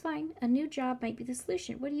 Okay, that's fine. A new job might be the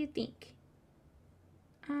solution. What do you think?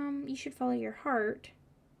 You should follow your heart.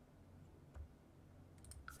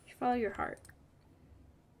 You should follow your heart.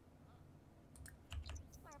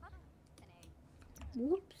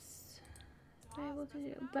 Whoops. I able to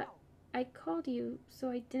do, but I called you so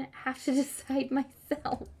I didn't have to decide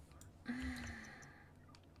myself.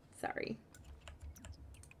 Sorry.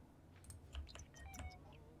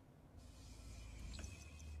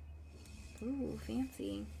 Ooh,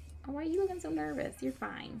 fancy. Oh, why are you looking so nervous? You're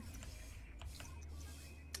fine.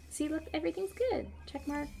 See, look, everything's good. Check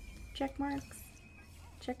mark, check marks,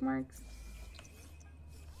 check marks,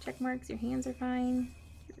 check marks. Your hands are fine.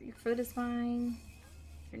 Your foot is fine.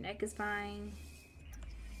 Your neck is fine.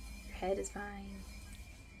 Your head is fine.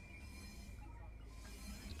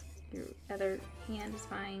 Your other hand is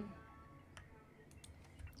fine.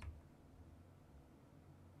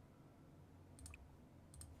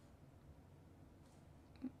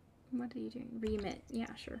 What are you doing? Remit.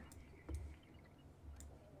 Yeah, sure.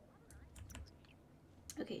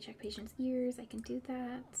 Okay, check patient's ears. I can do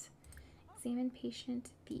that. Examine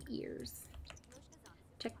patient the ears.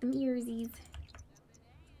 Check them earsies.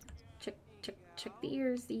 Check the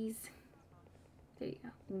earsies. There you go.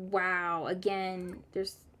 Wow, again,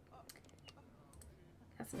 there's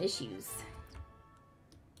got some issues.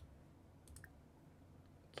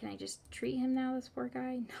 Can I just treat him now, this poor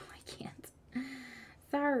guy? No, I can't.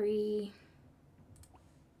 Sorry.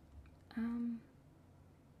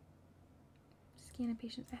 Scan a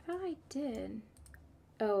patient. I thought I did.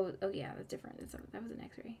 Oh yeah, that's different. That was an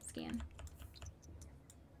X-ray scan.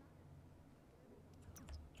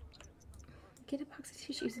 Get a box of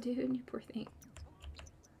tissues, dude. You poor thing.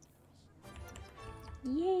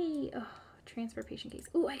 Yay! Oh, transfer patient case.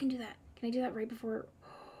 Oh, I can do that. Can I do that right before?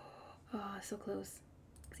 Oh, so close.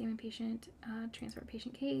 Examine patient. Transfer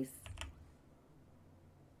patient case.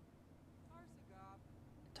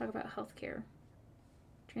 Talk about healthcare.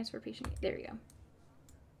 Transfer patient. There you go.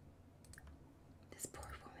 This poor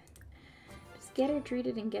woman. Just get her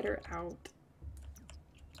treated and get her out.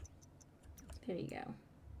 There you go.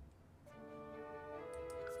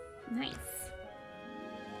 Nice.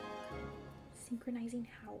 Synchronizing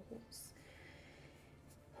howls.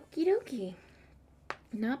 Okie dokie.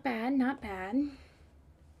 Not bad, not bad.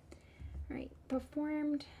 Alright,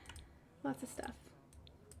 performed lots of stuff.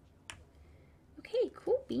 Okay,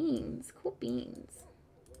 cool beans. Cool beans.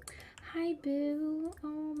 Hi, Boo.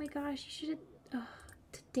 Oh my gosh, you should have.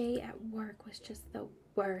 Today at work was just the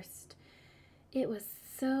worst. It was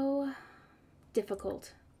so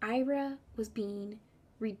difficult. Ira was being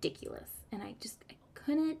ridiculous, and I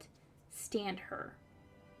couldn't stand her.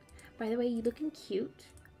 By the way, you looking cute.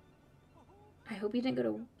 I hope you didn't go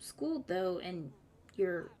to school though in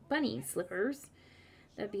your bunny slippers.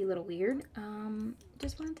 That'd be a little weird.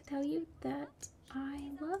 Just wanted to tell you that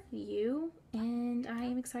I love you and I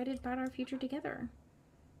am excited about our future together.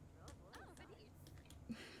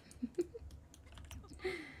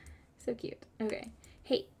 So cute. Okay.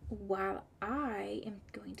 Hey, while I am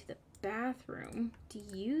going to the bathroom, do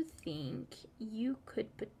you think you could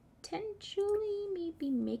potentially maybe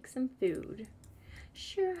make some food?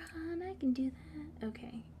 Sure, hon, I can do that.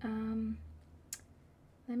 Okay.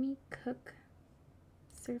 Let me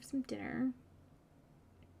serve some dinner.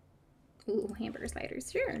 Ooh, hamburger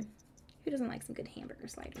sliders. Sure. Who doesn't like some good hamburger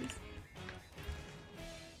sliders?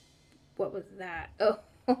 What was that? Oh,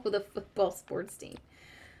 the football sports team.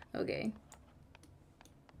 Okay.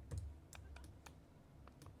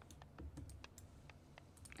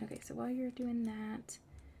 Okay, so while you're doing that,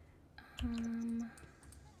 can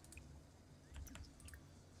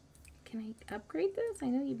I upgrade this? I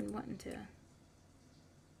know you've been wanting to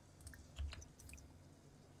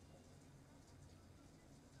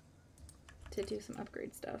do some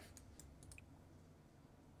upgrade stuff.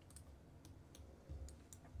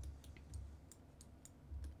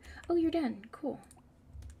 Oh, you're done. Cool.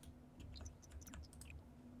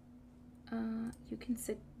 You can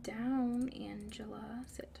sit down, Angela.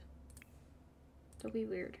 Sit. Don't be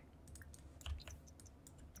weird.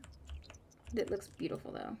 It looks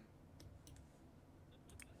beautiful, though.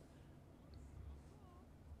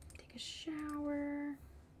 Take a shower.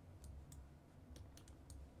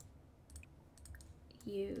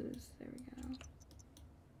 Use. There we go.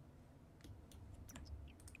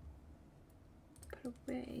 Put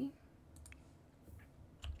away.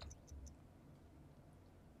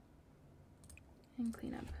 And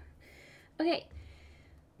clean up. Okay.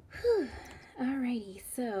 Whew. Alrighty,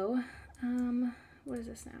 so, what is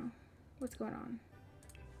this now? What's going on?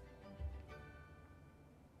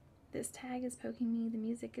 This tag is poking me. The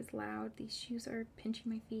music is loud. These shoes are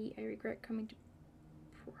pinching my feet. I regret coming to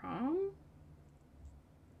prom?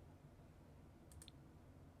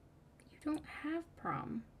 You don't have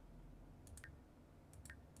prom.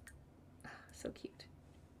 Oh, so cute.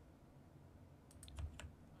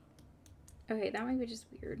 Okay, that might be just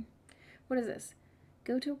weird. What is this?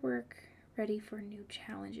 Go to work ready for new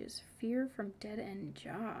challenges. Fear from dead-end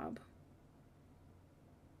job.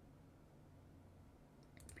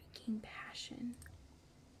 Regain passion.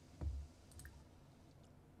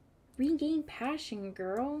 Regain passion,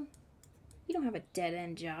 girl. You don't have a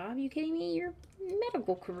dead-end job. You kidding me? Your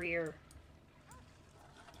medical career.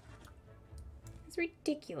 It's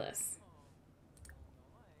ridiculous.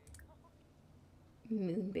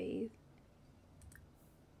 Moonbathe.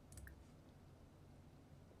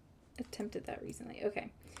 Attempted that recently.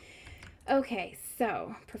 Okay. Okay,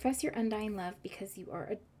 so profess your undying love because you are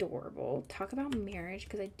adorable. Talk about marriage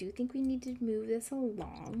because I do think we need to move this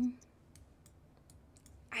along.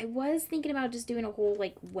 I was thinking about just doing a whole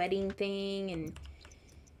like wedding thing and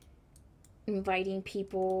inviting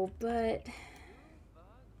people, but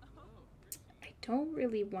don't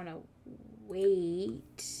really want to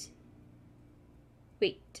wait.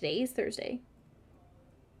 Wait, today is Thursday.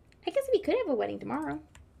 I guess we could have a wedding tomorrow.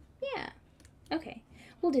 Yeah. Okay.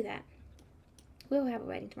 We'll do that. We'll have a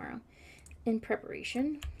wedding tomorrow. In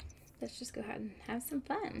preparation, let's just go ahead and have some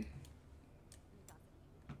fun.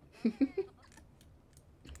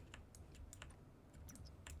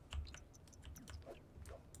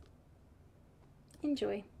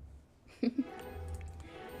 Enjoy.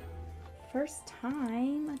 First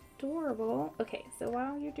time. Adorable. Okay, so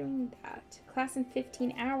while you're doing that, class in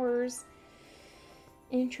 15 hours.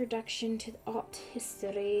 Introduction to alt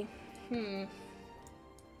history.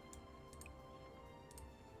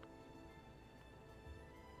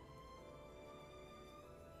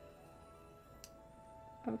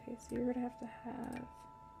 Okay, so you're gonna have to have...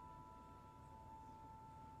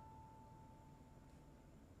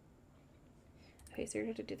 Okay, so you're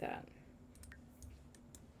gonna have to do that.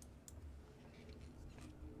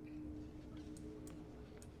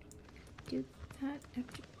 Do that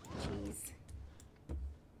after... Jeez.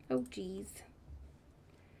 Oh, jeez.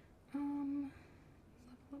 Level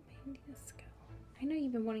up handiness skill. I know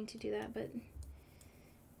you've been wanting to do that, but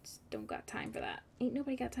just don't got time for that. Ain't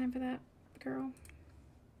nobody got time for that, girl.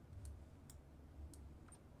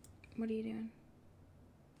 What are you doing?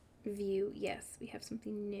 View. Yes, we have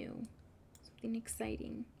something new. Something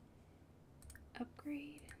exciting.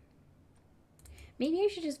 Upgrade. Maybe I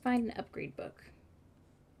should just find an upgrade book.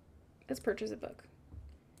 Let's purchase a book.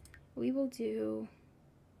 We will do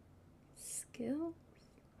skills.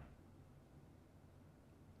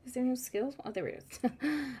 Is there no skills? Oh, there it is.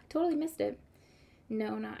 Totally missed it.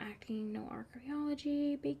 No, not acting. No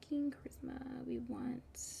archaeology. Baking. Charisma. We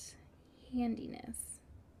want handiness.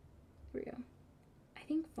 Here we go. I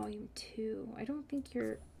think volume 2. I don't think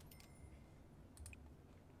you're...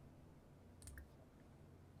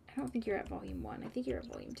 I don't think you're at volume 1. I think you're at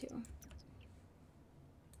volume 2.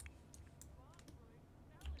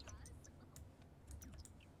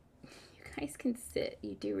 You guys can sit.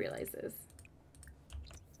 You do realize this.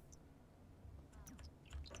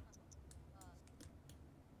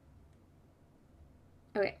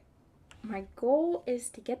 Okay. My goal is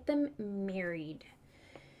to get them married.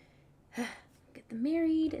 Get them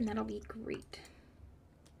married, and that'll be great.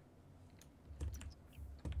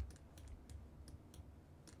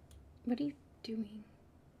 What are you doing?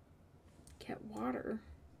 Get water.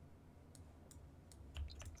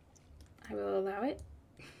 I will allow it.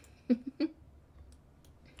 And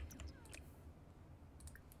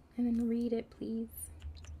then read it, please.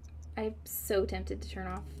 I'm so tempted to turn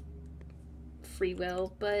off free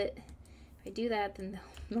will, but if I do that, then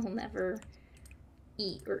they'll never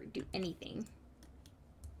eat or do anything.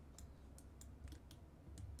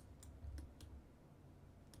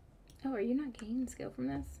 Oh, are you not gaining skill from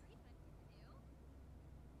this?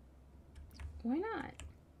 Why not?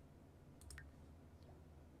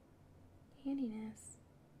 Handiness.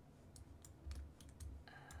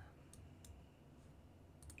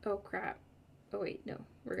 Oh crap. Oh wait, no,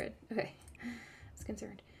 we're good. Okay. I was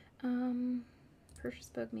concerned. Purchase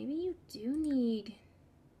book. Maybe you do need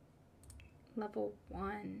level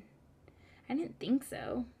 1. I didn't think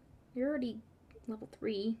so. You're already level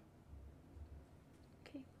 3.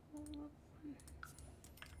 Okay. Level 1.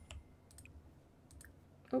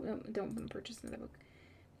 Oh, no, don't purchase another book.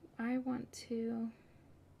 I want to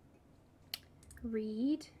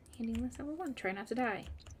read Handiness level 1. Try not to die.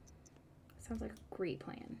 Sounds like a great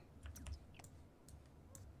plan.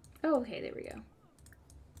 Oh, okay, there we go.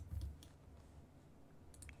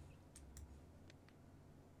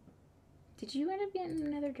 Did you end up getting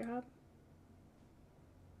another job?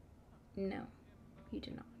 No, you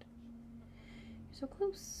did not. You're so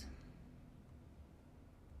close.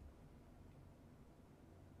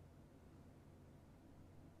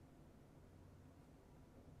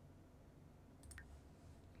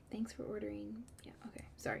 Thanks for ordering. Yeah, okay.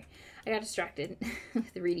 Sorry. I got distracted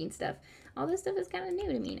with the reading stuff. All this stuff is kind of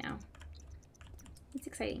new to me now. It's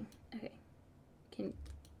exciting. Okay. Can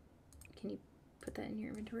you put that in your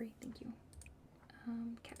inventory? Thank you.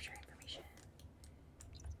 Capture information.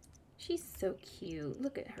 She's so cute.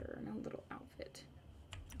 Look at her in a little outfit.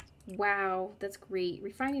 Wow, that's great.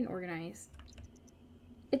 Refined and organized.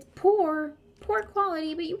 It's poor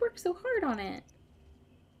quality, but you work so hard on it.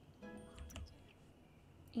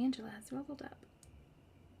 Angela has leveled up.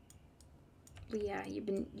 But yeah,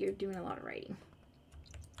 you're doing a lot of writing.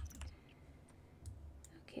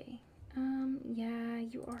 Okay. Yeah,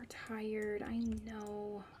 you are tired. I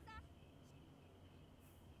know.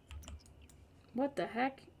 What the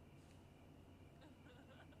heck?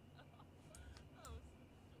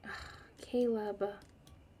 Ugh, Caleb.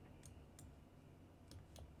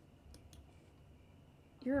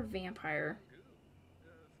 You're a vampire.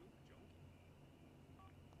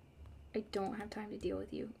 I don't have time to deal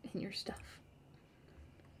with you and your stuff.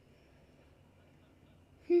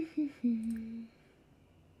 You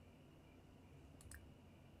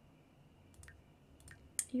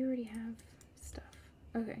already have stuff.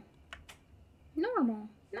 Okay. Normal.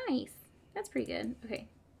 Nice. That's pretty good. Okay.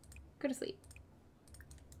 Go to sleep.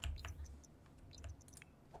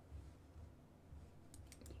 You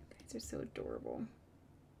guys are so adorable.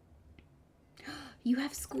 You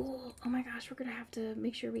have school. Oh my gosh, we're gonna have to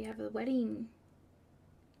make sure we have a wedding.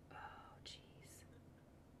 Oh, jeez.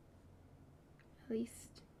 At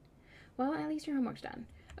least your homework's done.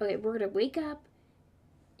 Okay, we're gonna wake up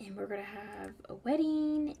and we're gonna have a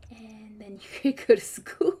wedding and then you can go to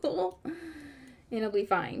school and it'll be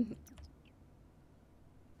fine.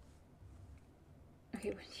 Okay,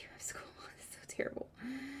 when do you have school? It's so terrible.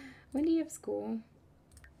 When do you have school?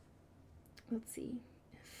 Let's see.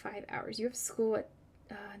 5 hours. You have school at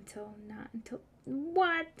not until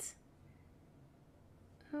what?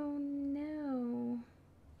 Oh no.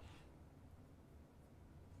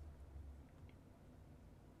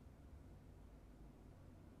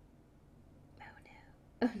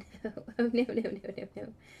 Oh no. Oh no, no, no, no,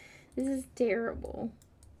 no. This is terrible.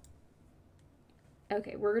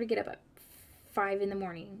 Okay, we're gonna get up at 5 in the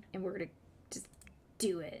morning and we're gonna just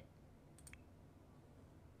do it.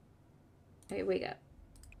 Okay, wake up.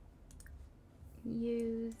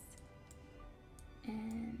 Use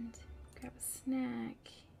and grab a snack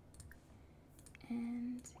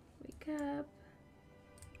and wake up,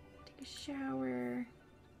 take a shower,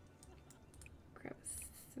 grab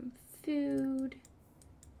some food,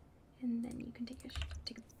 and then you can take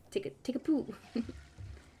a poo. And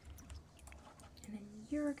then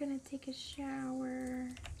you're gonna take a shower.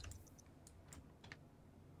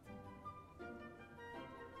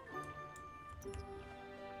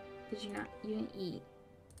 Did you not? You didn't eat.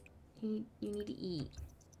 You need to eat.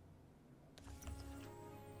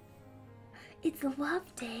 It's a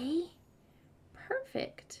love day.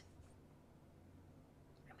 Perfect.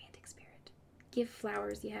 Romantic spirit. Give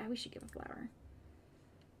flowers. Yeah, we should give a flower.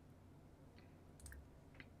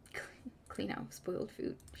 Clean out spoiled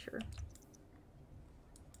food. Sure.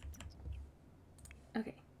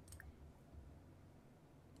 Okay.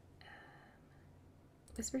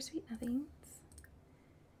 Whisper sweet nothings.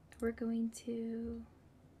 We're going to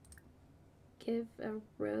give a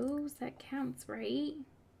rose. That counts, right?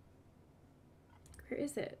 Where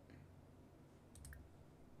is it?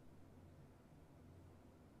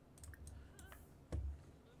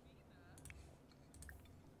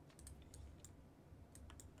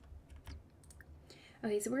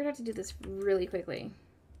 Okay, so we're gonna have to do this really quickly.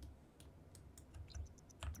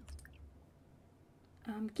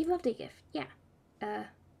 Give love day gift. Yeah. I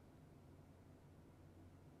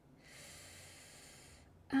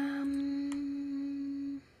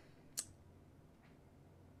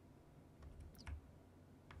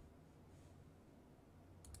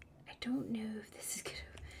don't know if this is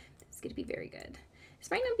gonna be very good. This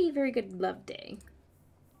might not be a very good love day.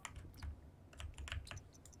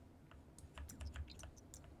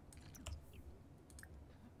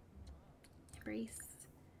 Embrace.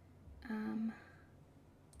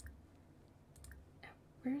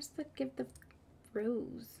 Where's the give the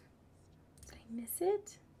rose? Did I miss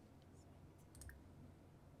it?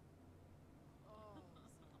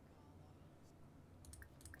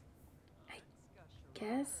 I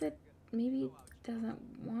guess it maybe doesn't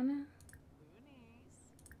wanna.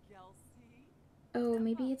 Oh,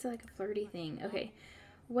 maybe it's like a flirty thing. Okay.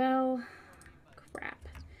 Well, crap.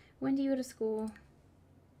 When do you go to school?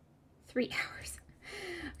 3 hours.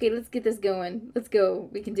 Okay, let's get this going. Let's go.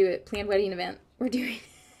 We can do it. Planned wedding event. We're doing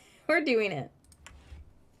it.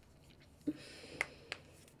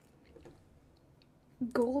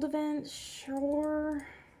 Gold event, sure.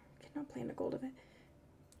 Cannot plan a gold event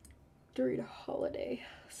during a holiday.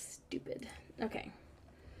 Stupid. Okay.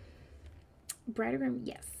 Bride or groom,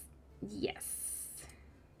 yes. Yes.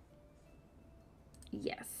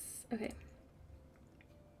 Yes. Okay.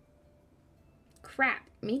 Crap.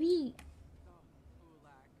 Maybe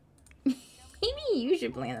you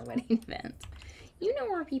should plan the wedding event. You know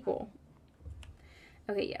more people.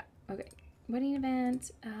 Okay, yeah. Okay. Wedding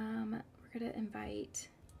event. We're gonna invite.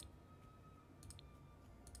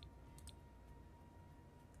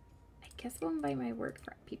 I guess we'll invite my work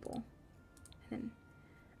people. And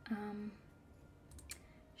then,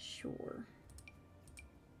 sure.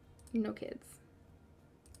 No kids.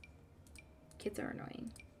 Kids are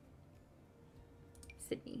annoying.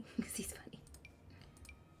 Sydney, because he's funny.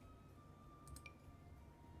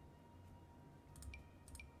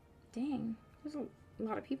 Dang, there's a a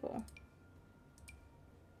lot of people.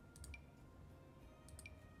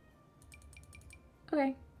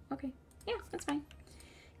 Okay, okay. Yeah, that's fine.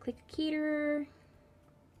 Click caterer.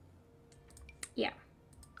 Yeah.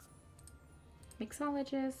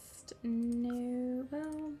 Mixologist. No.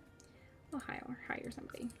 Well, I'll hire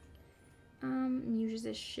somebody.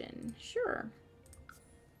 Musician. Sure.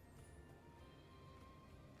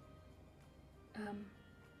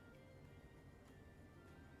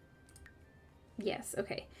 Yes,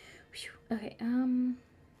 okay. Whew. Okay,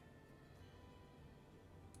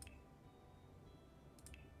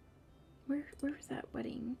 where was that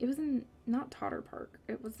wedding? It was in, not Totter Park.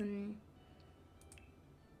 It was in,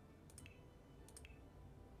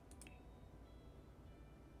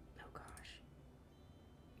 oh gosh.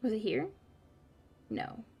 Was it here?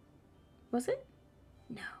 No. Was it?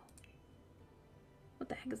 No. What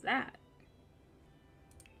the heck is that?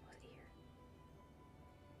 Was it here?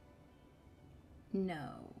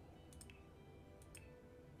 No.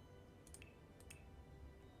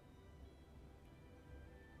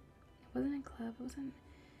 It wasn't a club. It wasn't.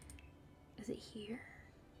 Is it here?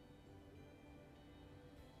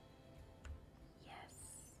 Yes.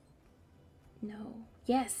 No.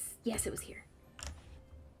 Yes. Yes, it was here.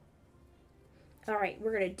 All right,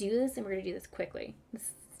 we're going to do this, and we're going to do this quickly. This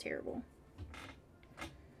is terrible.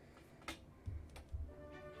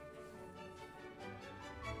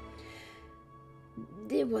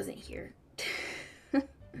 It wasn't here.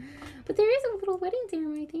 But there is a little wedding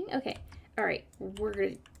ceremony thing. Okay. All right, we're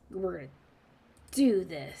going to do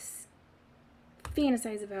this.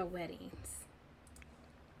 Fantasize about weddings.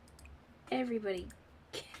 Everybody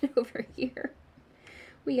get over here.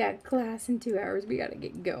 We got class in 2 hours. We got to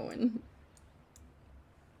get going.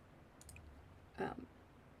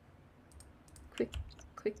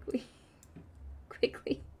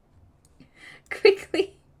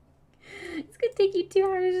 Quickly. It's gonna take you 2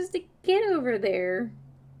 hours just to get over there.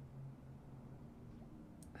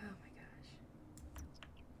 Oh my gosh.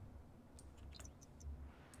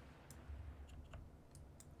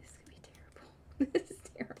 This is gonna be terrible. This is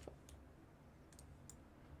terrible.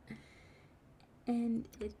 And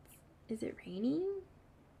is it raining?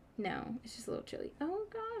 No, it's just a little chilly. Oh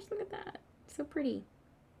gosh, look at that. So pretty.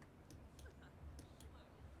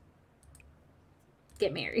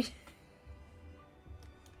 Get married.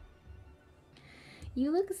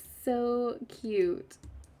 You look so cute.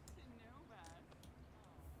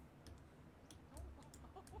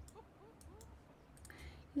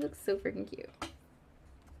 You look so freaking cute.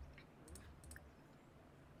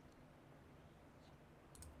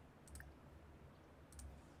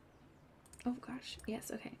 Oh gosh,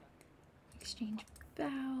 yes, okay. Exchange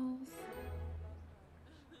vows.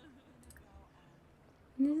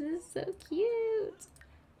 This is so cute.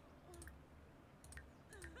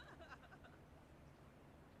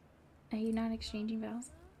 Are you not exchanging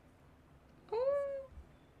vows? Oh.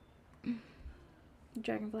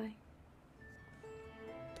 Dragonfly.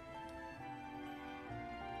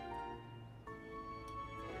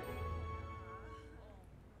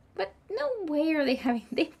 But no way are they having,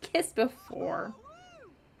 they've kissed before.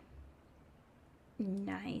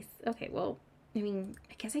 Nice. Okay, well, I mean,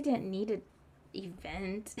 I guess I didn't need an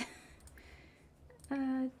event.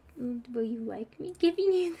 Will you like me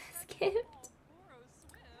giving you this gift?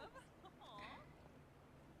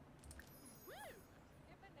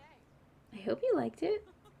 I hope you liked it.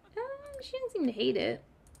 She didn't seem to hate it.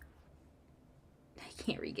 I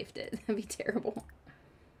can't regift it. That'd be terrible.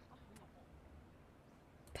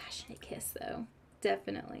 Passionate kiss, though.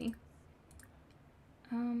 Definitely.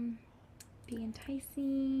 Be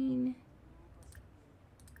enticing.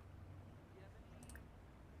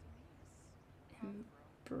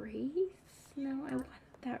 Embrace? No, I want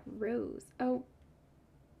that rose. Oh.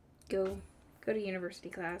 Go to university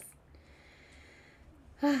class.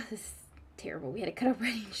 This is terrible. We had to cut our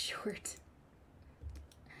wedding short.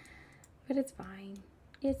 But it's fine.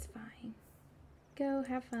 It's fine. Go,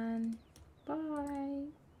 have fun. Bye.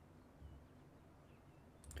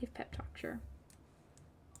 Give pep talk, sure.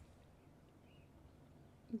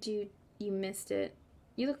 Dude, you missed it.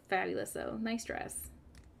 You look fabulous, though. Nice dress.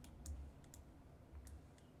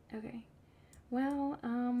 Okay. Well,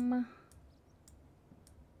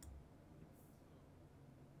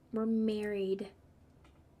 we're married.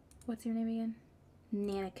 What's your name again?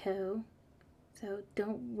 Nanako. So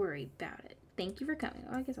don't worry about it. Thank you for coming.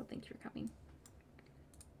 Oh, I guess I'll thank you for coming.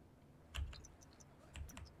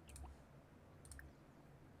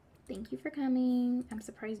 Thank you for coming. I'm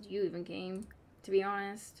surprised you even came, to be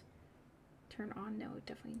honest. Turn on? No,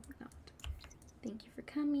 definitely not. Thank you for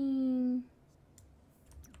coming.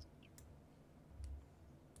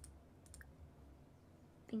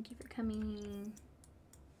 Thank you for coming.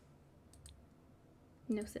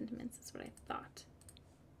 No sentiments is what I thought.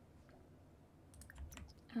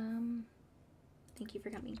 Thank you for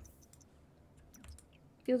coming.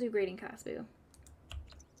 You'll do great in class, boo.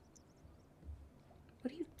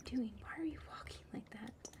 What are you doing? Why are you walking like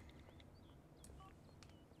that?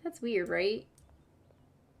 That's weird, right?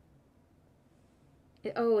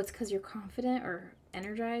 Oh, it's because you're confident or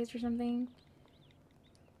energized or something?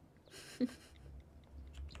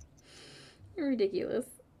 You're ridiculous.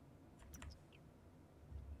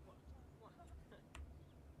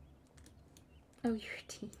 Oh, you're a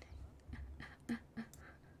teen.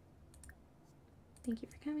 Thank you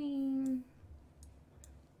for coming.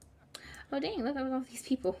 Oh, dang, look at all these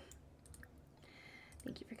people.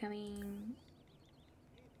 Thank you for coming.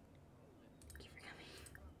 Thank you for coming.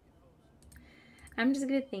 I'm just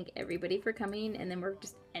gonna thank everybody for coming, and then we're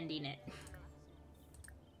just ending it.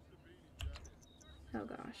 Oh,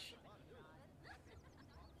 gosh.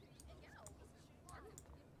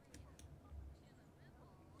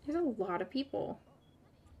 There's a lot of people.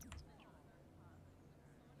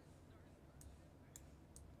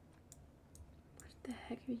 What the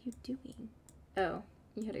heck are you doing? Oh,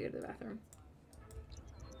 you had to go to the bathroom.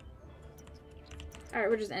 Alright,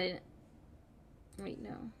 we're just ending it. Wait,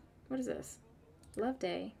 no. What is this? Love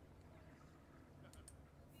Day.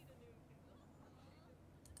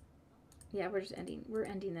 Yeah, we're just ending. We're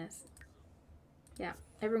ending this. Yeah,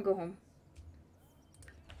 everyone go home.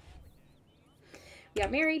 We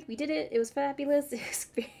got married. We did it. It was fabulous. It was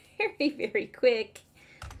very, very quick.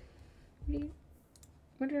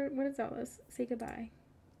 What is all this? Say goodbye.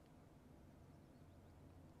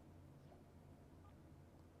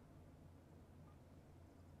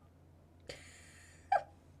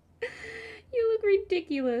 You look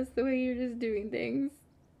ridiculous the way you're just doing things.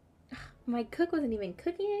 My cook wasn't even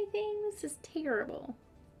cooking anything. This is terrible.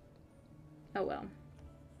 Oh well.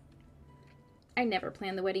 I never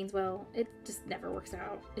plan the weddings well. It just never works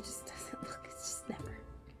out. It just doesn't look. It's just never.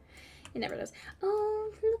 It never does.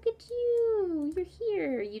 Oh, look at you. You're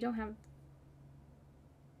here. You don't have...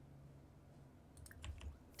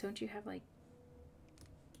 Don't you have, like...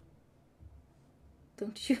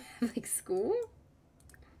 Don't you have, like, school?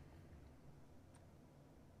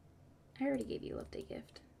 I already gave you a Love Day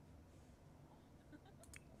gift.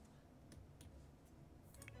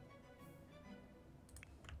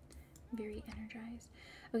 Very energized.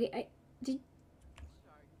 Okay,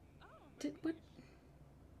 what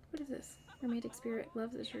is this? Romantic spirit,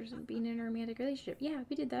 loves issues, and being in a romantic relationship. Yeah,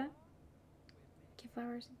 we did that. Give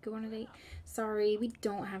flowers, go on a date. Sorry, we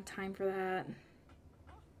don't have time for that.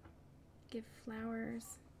 Give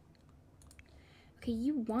flowers. Okay,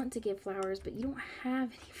 you want to give flowers, but you don't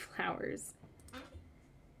have any flowers.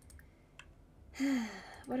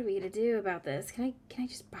 What are we gonna do about this? Can I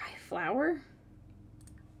just buy a flower?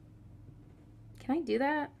 Can I do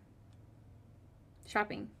that?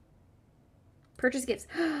 Shopping. Purchase gifts.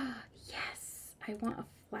 Yes! I want a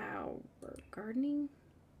flower. Gardening?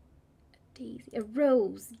 A daisy. A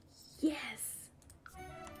rose. Yes!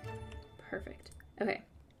 Perfect. Okay.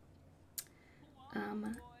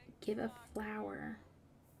 Give a flower.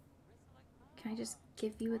 Can I just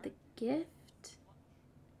give you the gift?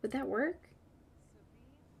 Would that work?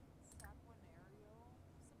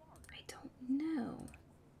 I don't know.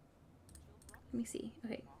 Let me see.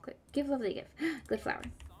 Okay, click. Give lovely gift. Good flower.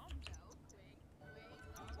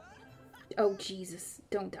 Oh, Jesus.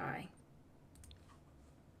 Don't die.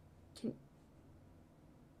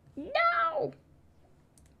 No!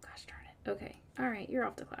 Gosh darn it. Okay. Alright, you're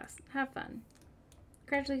off to class. Have fun.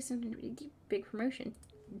 Congratulations, big promotion.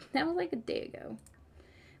 That was like a day ago.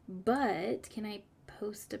 But, can I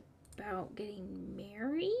post about getting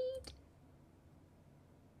married?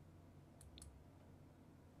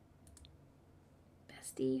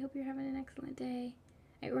 Bestie, hope you're having an excellent day.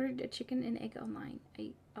 I ordered a chicken and egg online.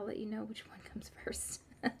 I'll let you know which one comes first.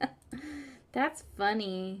 That's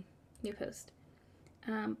funny. New post.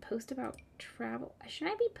 Post about travel. Should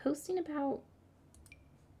I be posting about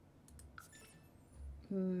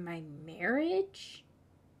my marriage?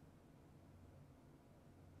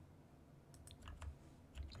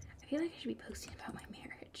 I feel like I should be posting about my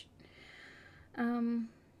marriage.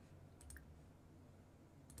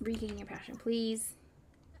 Regain your passion, please.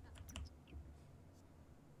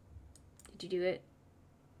 Did you do it?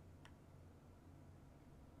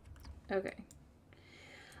 Okay.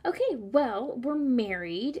 Okay, well, we're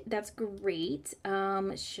married. That's great.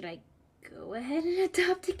 Should I go ahead and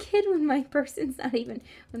adopt a kid when my partner's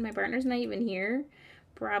not even here?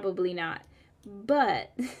 Probably not.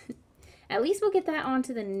 But at least we'll get that on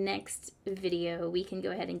to the next video. We can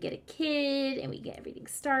go ahead and get a kid and we get everything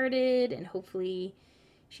started, and hopefully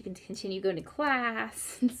she can continue going to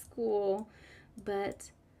class and school.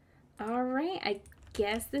 But all right, I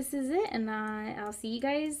guess this is it, and I'll see you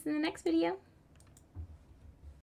guys in the next video.